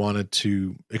somebody wanted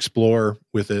to explore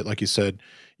with it, like you said,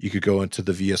 you could go into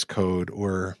the VS Code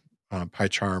or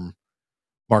PyCharm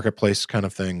marketplace kind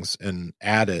of things and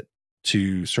add it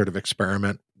to sort of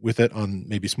experiment with it on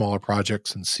maybe smaller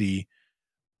projects and see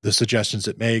the suggestions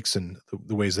it makes and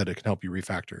the ways that it can help you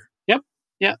refactor. Yep.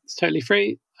 Yeah, it's totally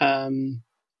free.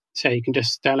 So you can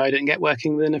just download it and get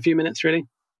working within a few minutes, really.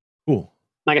 Cool.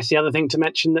 I guess the other thing to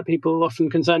mention that people are often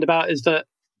concerned about is that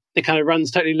it kind of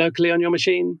runs totally locally on your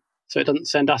machine. So it doesn't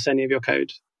send us any of your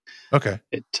code. Okay.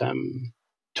 It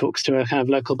talks to a kind of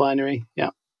local binary. Yeah.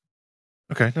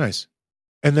 Okay, nice.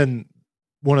 And then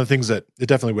one of the things that it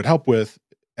definitely would help with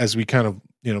as we kind of,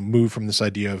 move from this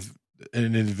idea of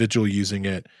an individual using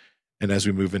it, and as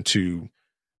we move into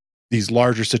these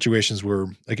larger situations where,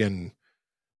 again,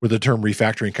 where the term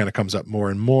refactoring kind of comes up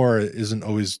more and more, it isn't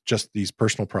always just these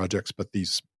personal projects, but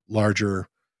these larger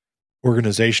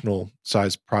organizational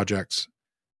size projects.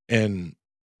 And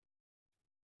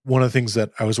one of the things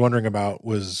that I was wondering about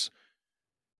was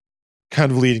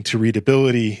kind of leading to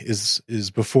readability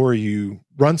is before you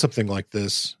run something like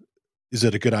this, is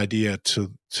it a good idea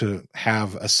to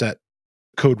have a set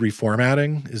code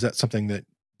reformatting? Is that something that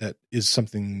is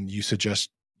something you suggest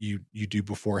you do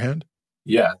beforehand?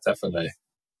 Yeah, definitely.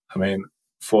 I mean,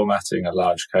 formatting a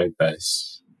large code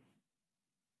base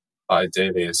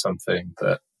ideally is something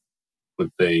that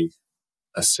would be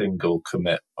a single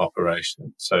commit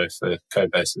operation. So if the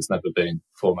code base has never been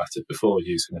formatted before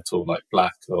using a tool like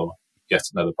Black or yet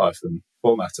another Python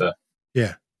formatter,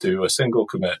 Yeah. do a single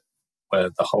commit where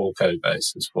the whole code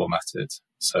base is formatted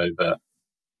so that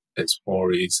it's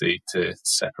more easy to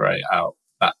separate out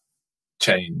that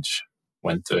change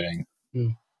when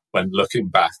looking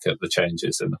back at the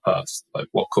changes in the past, like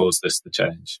what caused this to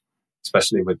change,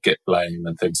 especially with Git blame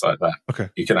and things like that. Okay.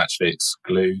 You can actually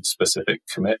exclude specific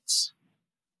commits.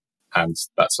 And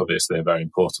that's obviously a very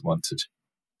important one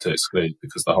to exclude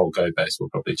because the whole code base will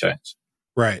probably change.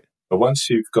 Right. But once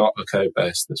you've got a code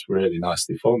base that's really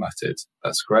nicely formatted,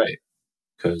 that's great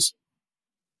because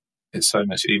it's so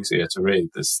much easier to read.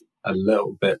 There's a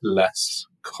little bit less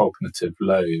cognitive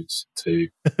load to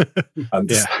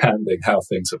understanding how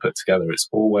things are put together. It's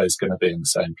always going to be in the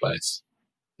same place.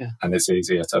 Yeah. And it's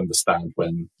easier to understand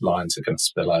when lines are going to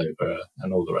spill over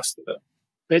and all the rest of it.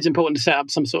 But it's important to set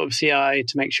up some sort of CI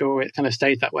to make sure it kind of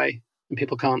stays that way and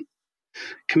people can't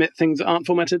commit things that aren't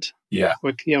formatted. Yeah.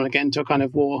 Or you don't want to get into a kind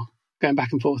of war going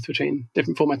back and forth between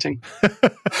different formatting.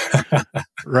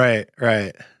 Right.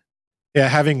 Yeah,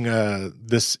 having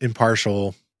this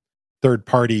impartial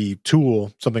third-party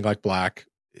tool, something like Black,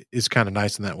 is kind of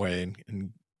nice in that way,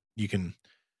 and you can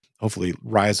hopefully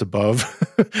rise above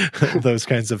those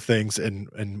kinds of things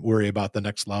and worry about the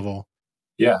next level.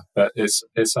 Yeah, but it's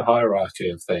a hierarchy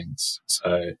of things.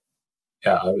 So,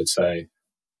 yeah, I would say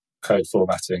code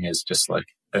formatting is just like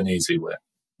an easy win.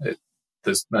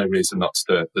 There's no reason not to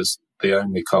do it. The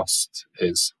only cost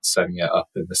is setting it up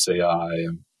in the CI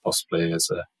and possibly as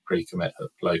a pre-commit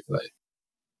hook locally.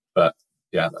 But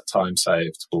yeah, that time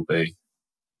saved will be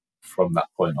from that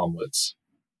point onwards.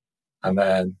 And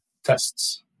then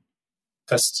tests.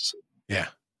 Yeah.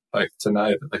 Like to know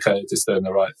that the code is doing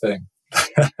the right thing.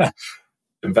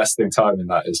 Investing time in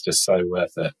that is just so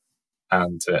worth it.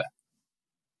 And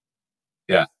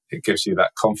it gives you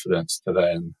that confidence to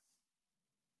then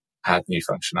add new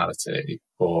functionality,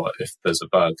 or if there's a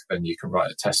bug, then you can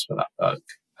write a test for that bug.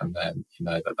 And then you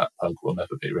know that bug will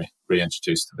never be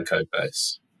reintroduced to the code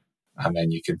base. And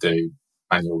then you can do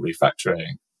manual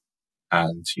refactoring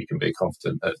and you can be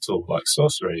confident that a tool like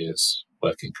Sourcery is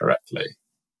working correctly.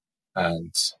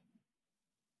 And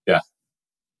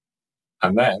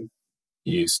and then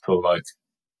you use a tool like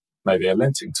maybe a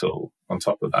linting tool on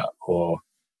top of that, or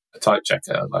a type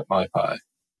checker like MyPy.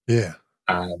 Yeah.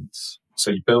 And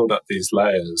so you build up these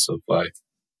layers of like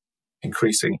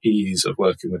increasing ease of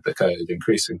working with the code,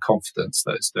 increasing confidence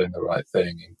that it's doing the right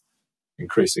thing,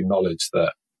 increasing knowledge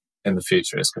that in the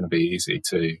future it's going to be easy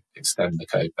to extend the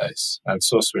code base. And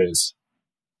Sourcery is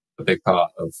a big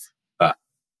part of that.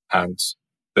 And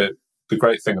the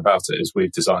great thing about it is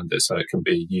we've designed it so it can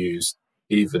be used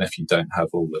even if you don't have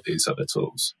all of these other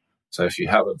tools. So if you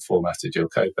haven't formatted your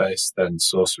code base, then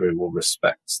Sourcery will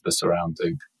respect the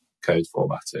surrounding code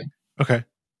formatting. Okay.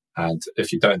 And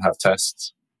if you don't have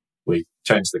tests, we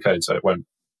change the code so it won't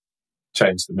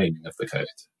change the meaning of the code.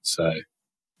 So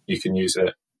you can use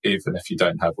it even if you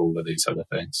don't have all of these other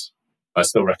things. I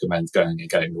still recommend going and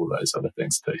getting all those other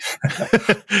things too.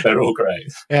 They're all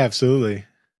great. Yeah, absolutely.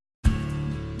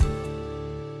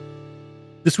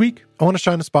 This week, I want to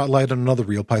shine a spotlight on another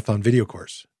Real Python video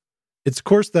course. It's a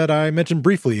course that I mentioned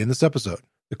briefly in this episode.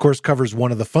 The course covers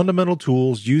one of the fundamental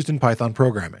tools used in Python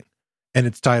programming, and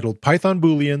it's titled Python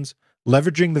Booleans,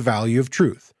 Leveraging the Value of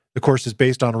Truth. The course is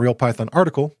based on a Real Python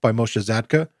article by Moshe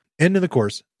Zadka, and in the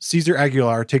course, Cesar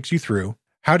Aguilar takes you through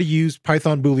how to use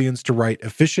Python Booleans to write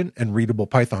efficient and readable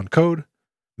Python code,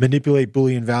 manipulate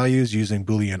Boolean values using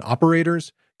Boolean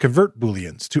operators, convert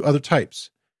Booleans to other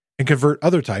types, and convert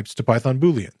other types to Python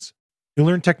Booleans. You'll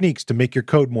learn techniques to make your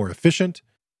code more efficient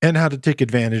and how to take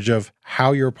advantage of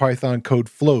how your Python code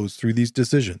flows through these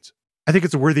decisions. I think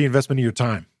it's a worthy investment of your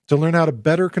time to learn how to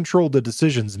better control the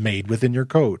decisions made within your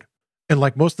code. And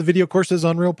like most of the video courses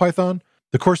on Real Python,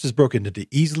 the course is broken into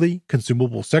easily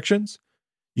consumable sections.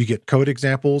 You get code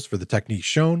examples for the techniques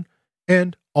shown,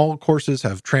 and all courses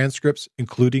have transcripts,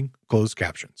 including closed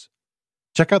captions.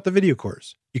 Check out the video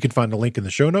course. You can find a link in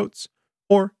the show notes,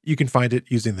 or you can find it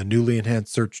using the newly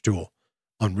enhanced search tool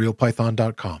on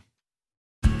realpython.com.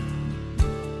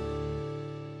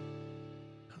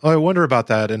 I wonder about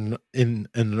that in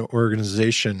an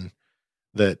organization,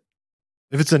 that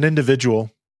if it's an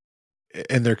individual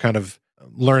and they're kind of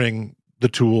learning the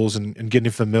tools and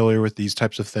getting familiar with these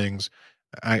types of things,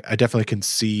 I definitely can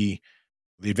see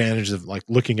the advantage of like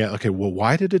looking at, okay, well,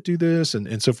 why did it do this?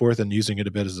 And so forth, and using it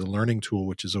a bit as a learning tool,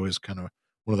 which is always kind of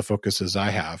one of the focuses I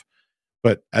have.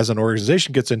 But as an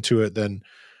organization gets into it, then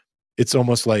it's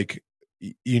almost like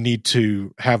you need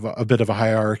to have a bit of a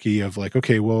hierarchy of like,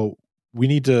 okay, well, we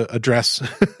need to address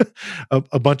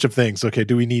a bunch of things. Okay,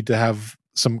 do we need to have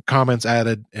some comments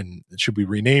added, and should we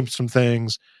rename some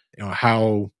things?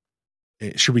 How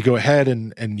should we go ahead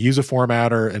and use a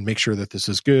formatter and make sure that this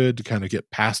is good to kind of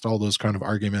get past all those kind of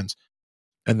arguments?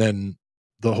 And then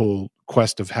the whole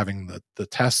quest of having the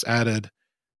tests added.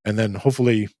 And then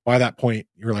hopefully by that point,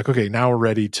 you're like, okay, now we're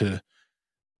ready to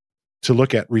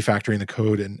look at refactoring the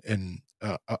code and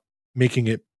making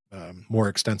it more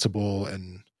extensible,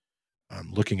 and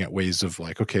looking at ways of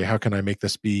like, okay, how can I make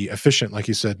this be efficient? Like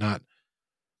you said, not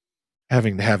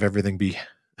having to have everything be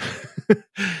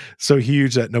so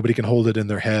huge that nobody can hold it in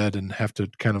their head and have to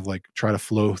kind of like try to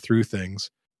flow through things.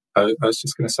 I was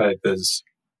just going to say, there's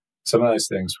some of those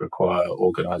things require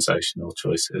organizational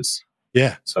choices.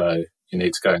 Yeah. So you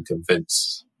need to go and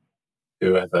convince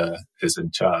whoever is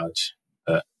in charge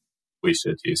that we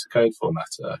should use a code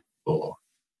formatter, or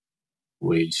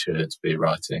we should be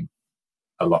writing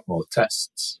a lot more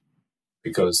tests,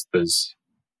 because there's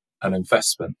an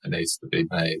investment that needs to be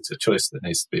made, a choice that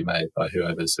needs to be made by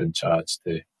whoever's in charge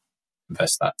to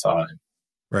invest that time.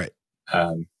 Right.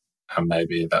 And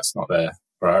maybe that's not their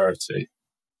priority.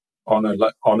 On a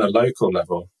local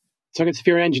level. So I guess if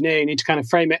you're an engineer, you need to kind of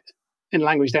frame it in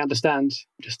language they understand,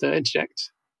 just to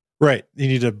interject. Right. You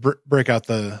need to break out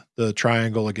the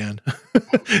triangle again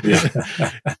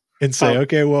and say,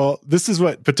 okay, well, this is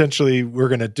what potentially we're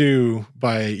going to do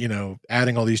by,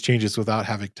 adding all these changes without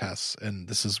having tests. And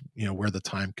this is, where the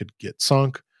time could get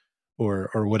sunk or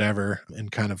whatever.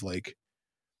 And kind of like,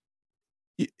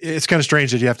 it's kind of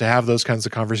strange that you have to have those kinds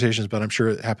of conversations, but I'm sure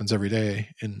it happens every day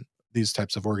in these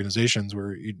types of organizations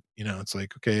where, it's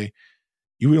like, okay,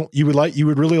 you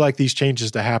would really like these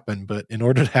changes to happen, but in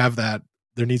order to have that,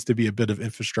 there needs to be a bit of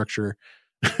infrastructure.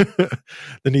 There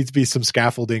needs to be some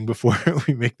scaffolding before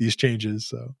we make these changes.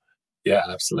 So, yeah,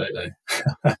 absolutely.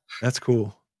 That's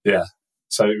cool. Yeah.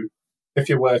 So if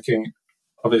you're working,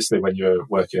 obviously when you're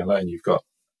working alone, you've got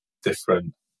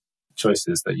different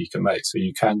choices that you can make. So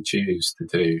you can choose to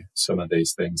do some of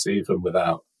these things even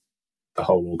without the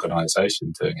whole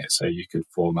organization doing it. So you could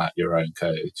format your own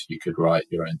code, you could write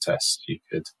your own tests, you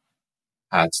could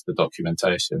add the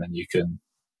documentation, and you can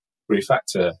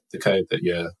refactor the code that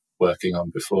you're working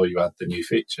on before you add the new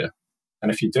feature.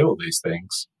 And if you do all these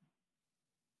things,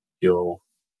 your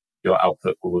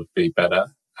output will be better.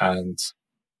 And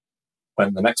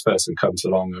when the next person comes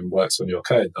along and works on your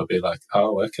code, they'll be like,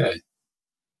 oh, okay,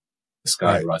 this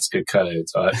guy writes good code.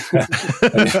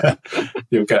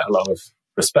 You'll get a lot of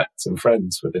respect and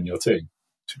friends within your team,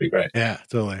 which would be great. Yeah,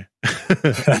 totally.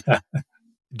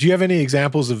 Do you have any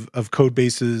examples of code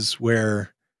bases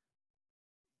where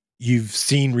you've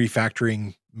seen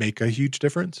refactoring make a huge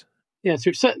difference? Yeah,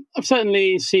 so I've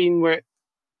certainly seen where,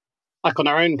 like on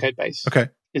our own code base,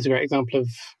 is a great example of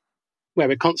where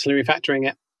we're constantly refactoring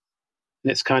it.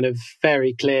 And it's kind of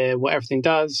very clear what everything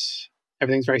does.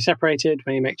 Everything's very separated.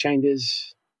 When you make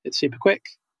changes, it's super quick.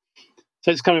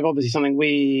 So it's kind of obviously something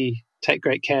we take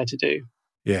great care to do.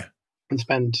 Yeah. And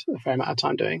spend a fair amount of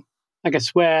time doing. I guess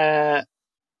where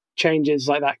changes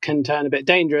like that can turn a bit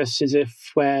dangerous is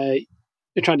if where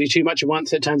you're trying to do too much at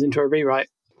once, it turns into a rewrite.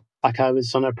 Like I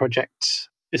was on a project,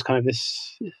 it's kind of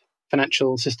this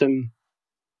financial system,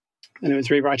 and it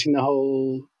was rewriting the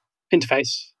whole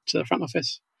interface to the front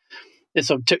office. It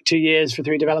sort of took 2 years for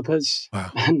 3 developers.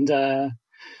 Wow. And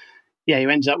you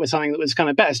ended up with something that was kind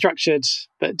of better structured,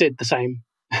 but did the same.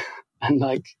 And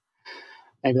like,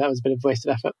 maybe that was a bit of a waste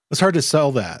of effort. It's hard to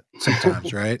sell that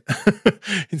sometimes, right?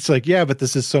 It's like, yeah, but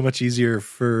this is so much easier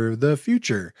for the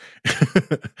future.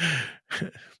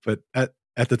 But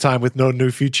at the time with no new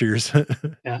features.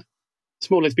 Yeah.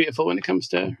 Small is beautiful when it comes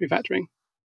to refactoring.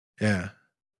 Yeah.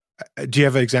 Do you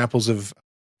have examples of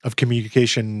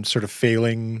communication sort of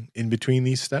failing in between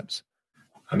these steps?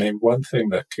 I mean, one thing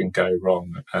that can go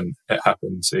wrong, and it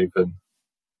happens even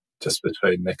just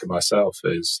between Nick and myself,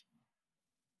 is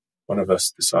one of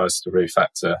us decides to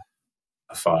refactor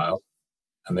a file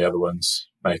and the other one's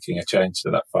making a change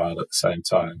to that file at the same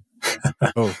time.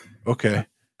 Oh, okay.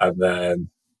 And then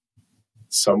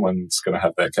someone's going to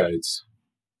have their codes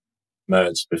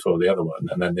merged before the other one.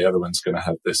 And then the other one's going to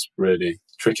have this really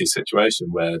tricky situation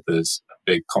where there's a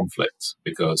big conflict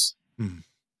because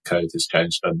code has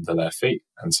changed under their feet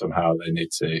and somehow they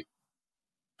need to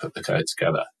put the code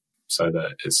together so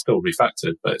that it's still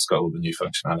refactored, but it's got all the new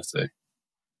functionality.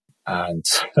 And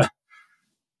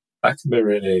that can be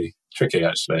really tricky,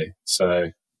 actually. So,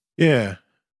 yeah.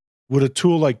 Would a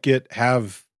tool like Git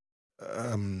have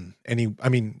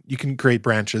you can create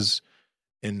branches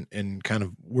and kind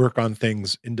of work on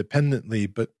things independently,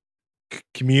 but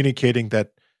communicating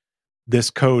that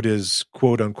this code is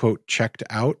quote unquote checked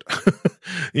out,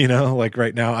 like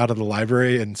right now out of the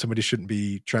library, and somebody shouldn't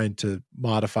be trying to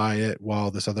modify it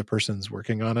while this other person's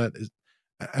working on it.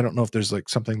 I don't know if there's like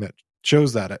something that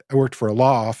shows that. I worked for a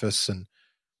law office, and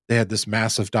they had this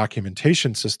massive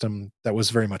documentation system that was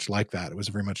very much like that. It was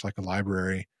very much like a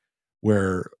library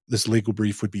where this legal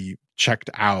brief would be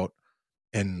checked out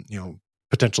and,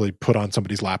 potentially put on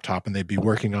somebody's laptop, and they'd be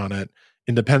working on it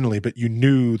independently, but you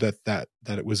knew that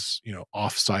it was,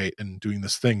 off-site and doing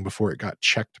this thing before it got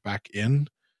checked back in,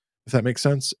 if that makes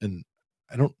sense. And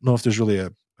I don't know if there's really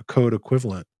a code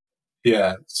equivalent.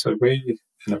 Yeah. So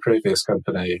in a previous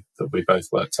company that we both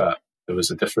worked at, there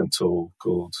was a different tool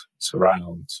called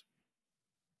Surround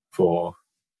for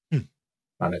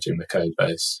managing the code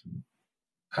base.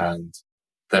 And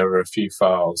there were a few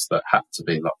files that had to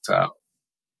be locked out.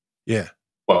 Yeah.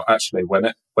 Well, actually,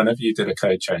 whenever you did a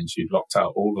code change, you locked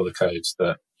out all of the codes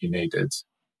that you needed.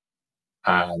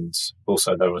 And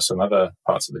also there were some other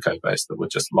parts of the code base that were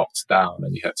just locked down,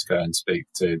 and you had to go and speak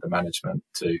to the management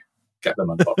to get them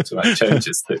unlocked to make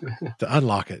changes to. To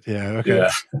unlock it. Yeah. Okay.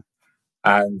 Yeah.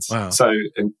 And so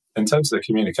in terms of the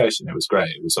communication, it was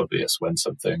great. It was obvious when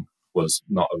something was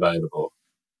not available.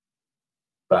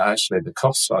 But actually the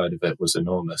cost side of it was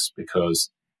enormous, because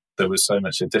there was so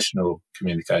much additional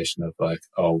communication of like,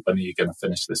 oh, when are you going to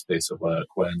finish this piece of work?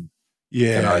 When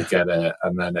can I get it?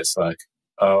 And then it's like,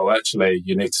 oh, actually,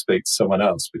 you need to speak to someone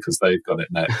else because they've got it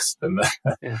next. And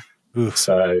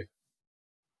so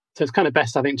it's kind of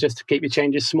best, I think, just to keep your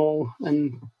changes small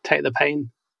and take the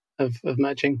pain of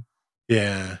merging.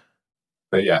 Yeah.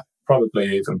 But yeah,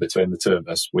 probably even between the two of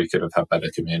us, we could have had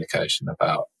better communication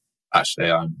about,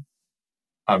 actually, I'm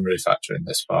refactoring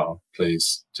this file.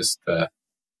 Please just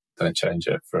don't change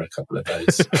it for a couple of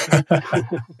days.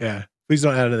 Yeah. Please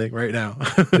don't add anything right now.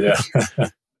 Yeah.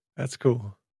 That's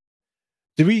cool.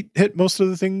 Did we hit most of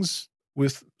the things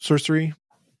with Sourcery?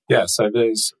 Yeah. So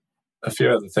there's a few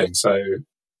other things.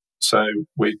 So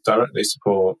we directly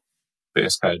support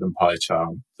VS Code and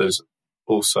PyCharm. There's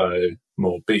also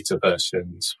more beta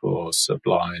versions for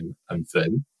Sublime and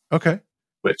Vim. Okay.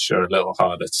 Which are a little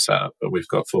harder to set up, but we've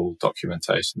got full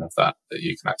documentation of that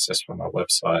you can access from our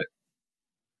website.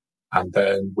 And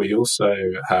then we also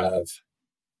have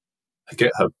a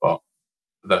GitHub bot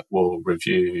that will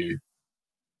review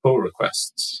pull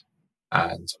requests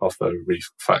and offer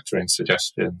refactoring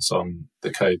suggestions on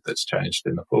the code that's changed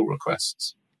in the pull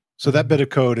requests. So that bit of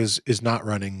code is not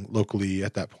running locally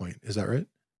at that point. Is that right?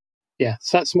 Yeah.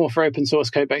 So that's more for open source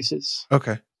code bases.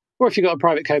 Okay. Or if you've got a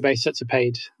private code base, that's a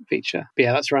paid feature. But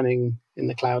yeah, that's running in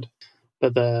the cloud.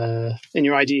 But in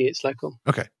your IDE, it's local.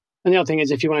 Okay. And the other thing is,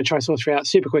 if you want to try Sourcery out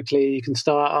super quickly, you can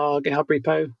start our GitHub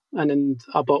repo, and then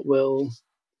our bot will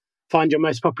find your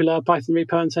most popular Python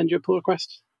repo and send you a pull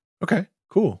request. Okay,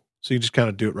 cool. So you just kind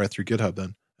of do it right through GitHub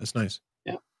then. That's nice.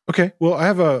 Yeah. Okay, well, I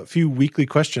have a few weekly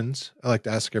questions I like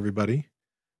to ask everybody.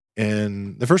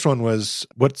 And the first one was,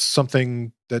 what's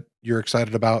something that you're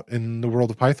excited about in the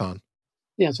world of Python?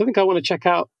 Yeah, so I think I want to check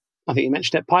out, I think you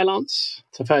mentioned it, Pylance.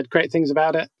 So I've heard great things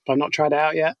about it, but I've not tried it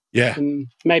out yet. Yeah. And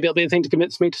maybe it'll be the thing to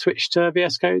convince me to switch to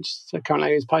VS Code. So currently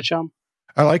I use PyCharm.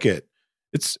 I like it.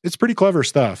 It's pretty clever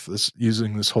stuff,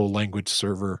 using this whole language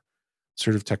server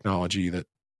sort of technology that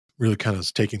really kind of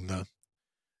is taking the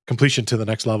completion to the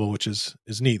next level, which is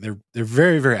neat. They're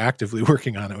very, very actively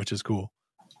working on it, which is cool.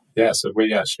 Yeah, so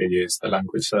we actually use the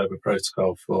language server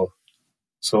protocol for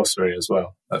Sourcery as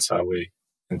well. That's how we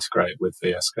integrate with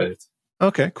VS Code.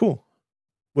 Okay, cool.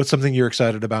 What's something you're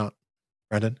excited about,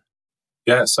 Brendan?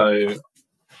 Yeah, so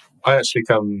I actually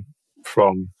come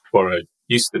from where I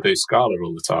used to do Scala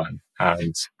all the time,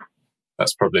 and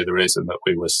that's probably the reason that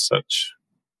we were such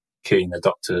keen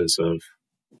adopters of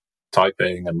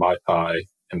typing and MyPy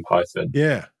in Python.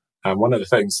 Yeah. And one of the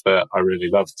things that I really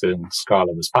loved in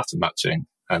Scala was pattern matching.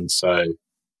 And so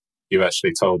you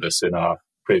actually told us in our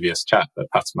previous chat that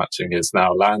pattern matching is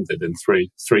now landed in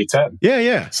 3.10.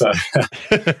 Yeah. So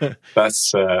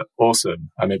that's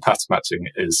awesome. I mean, pattern matching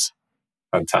is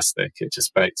fantastic. It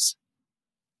just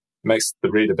makes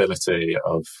the readability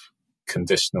of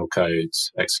conditional code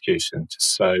execution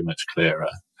just so much clearer,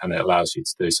 and it allows you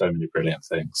to do so many brilliant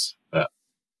things. But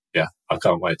yeah, I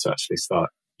can't wait to actually start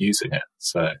using it.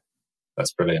 So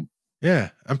that's brilliant.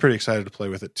 Yeah, I'm pretty excited to play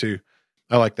with it too.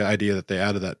 I like the idea that they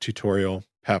added that tutorial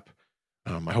PEP.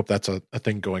 I hope that's a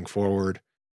thing going forward,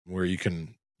 where you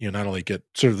can not only get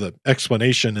sort of the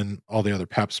explanation and all the other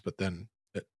PEPs, but then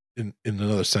in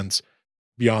another sense,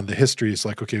 beyond the history, it's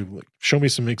like, okay, show me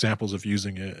some examples of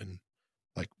using it and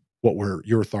what were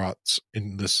your thoughts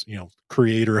in this,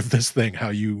 creator of this thing, how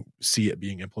you see it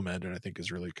being implemented, I think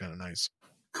is really kind of nice.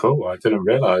 Cool. I didn't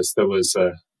realize there was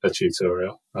a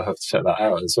tutorial. I'll have to check that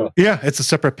out as well. Yeah, it's a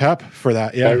separate PEP for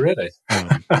that. Yeah. Oh, really?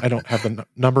 I don't have the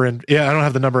number in. Yeah, I don't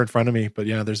have the number in front of me, but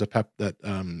yeah, there's a PEP that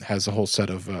has a whole set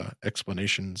of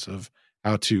explanations of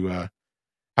how to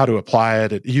apply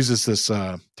it. It uses this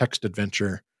text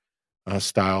adventure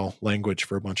style language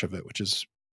for a bunch of it, which is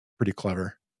pretty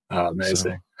clever. Oh,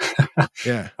 amazing. So,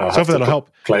 yeah. I'll Hopefully that'll help.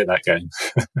 Play that game.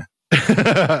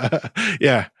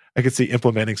 Yeah. I could see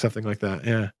implementing something like that.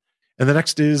 Yeah. And the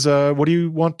next is, what do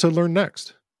you want to learn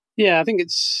next? Yeah, I think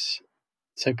it's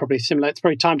probably similar. It's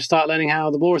probably time to start learning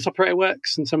how the walrus operator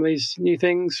works and some of these new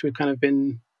things. We've kind of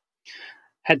been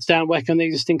heads down working on the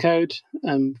existing code,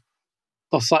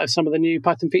 lost sight of some of the new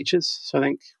Python features. So I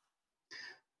think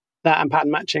that and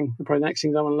pattern matching are probably the next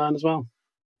things I want to learn as well.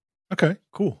 Okay,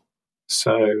 cool.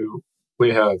 So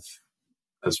we have,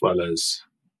 as well as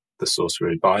the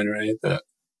sourcery binary that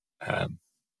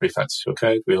refactors your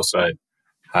code, we also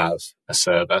have a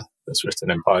server that's written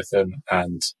in Python,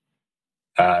 and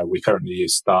we currently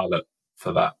use Starlet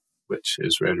for that, which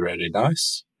is really, really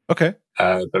nice. Okay.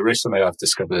 But recently I've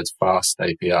discovered Fast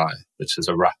API, which is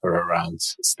a wrapper around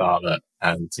Starlet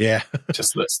and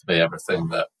just lets to be everything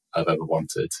that I've ever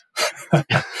wanted.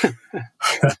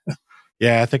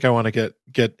 Yeah, I think I want to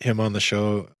get him on the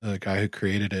show, the guy who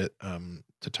created it,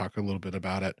 to talk a little bit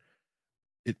about it.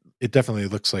 It definitely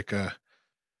looks like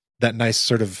that nice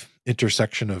sort of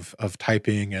intersection of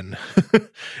typing and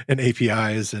and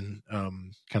APIs and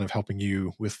kind of helping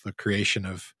you with the creation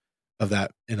of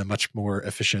that in a much more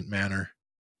efficient manner.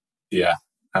 Yeah,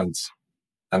 and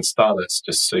Starlet's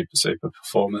just super, super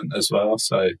performant as well.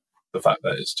 So the fact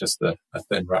that it's just a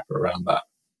thin wrapper around that,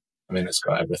 I mean, it's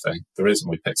got everything. The reason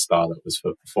we picked Starlet was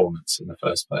for performance in the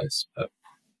first place, but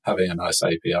having a nice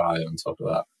API on top of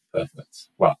that, perfect.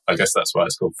 Well, I guess that's why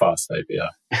it's called Fast API.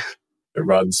 It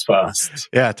runs fast.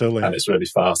 Yeah, totally. And it's really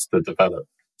fast to develop.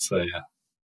 So, yeah.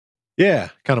 Yeah,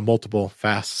 kind of multiple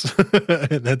fasts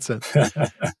in that sense.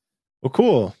 Well,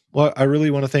 cool. Well, I really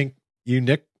want to thank you,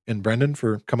 Nick and Brendan,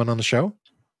 for coming on the show.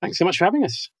 Thanks so much for having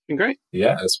us. It's been great.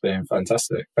 Yeah, it's been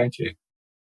fantastic. Thank you.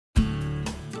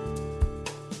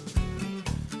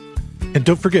 And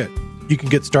don't forget, you can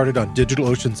get started on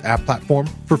DigitalOcean's app platform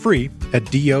for free at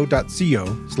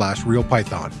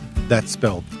do.co/realpython. That's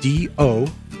spelled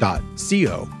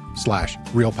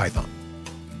do.co/realpython.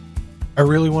 I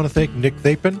really want to thank Nick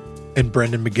Thapen and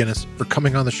Brendan Maginnis for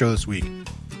coming on the show this week.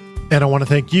 And I want to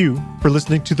thank you for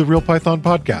listening to the Real Python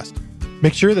podcast.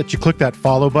 Make sure that you click that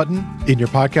follow button in your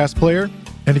podcast player.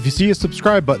 And if you see a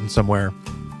subscribe button somewhere,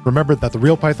 remember that the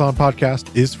Real Python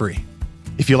podcast is free.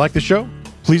 If you like the show,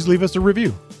 please leave us a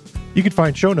review. You can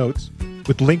find show notes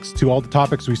with links to all the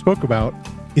topics we spoke about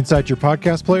inside your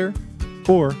podcast player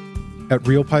or at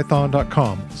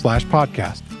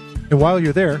realpython.com/podcast. And while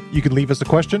you're there, you can leave us a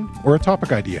question or a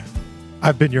topic idea.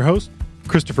 I've been your host,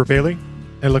 Christopher Bailey,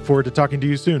 and look forward to talking to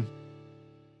you soon.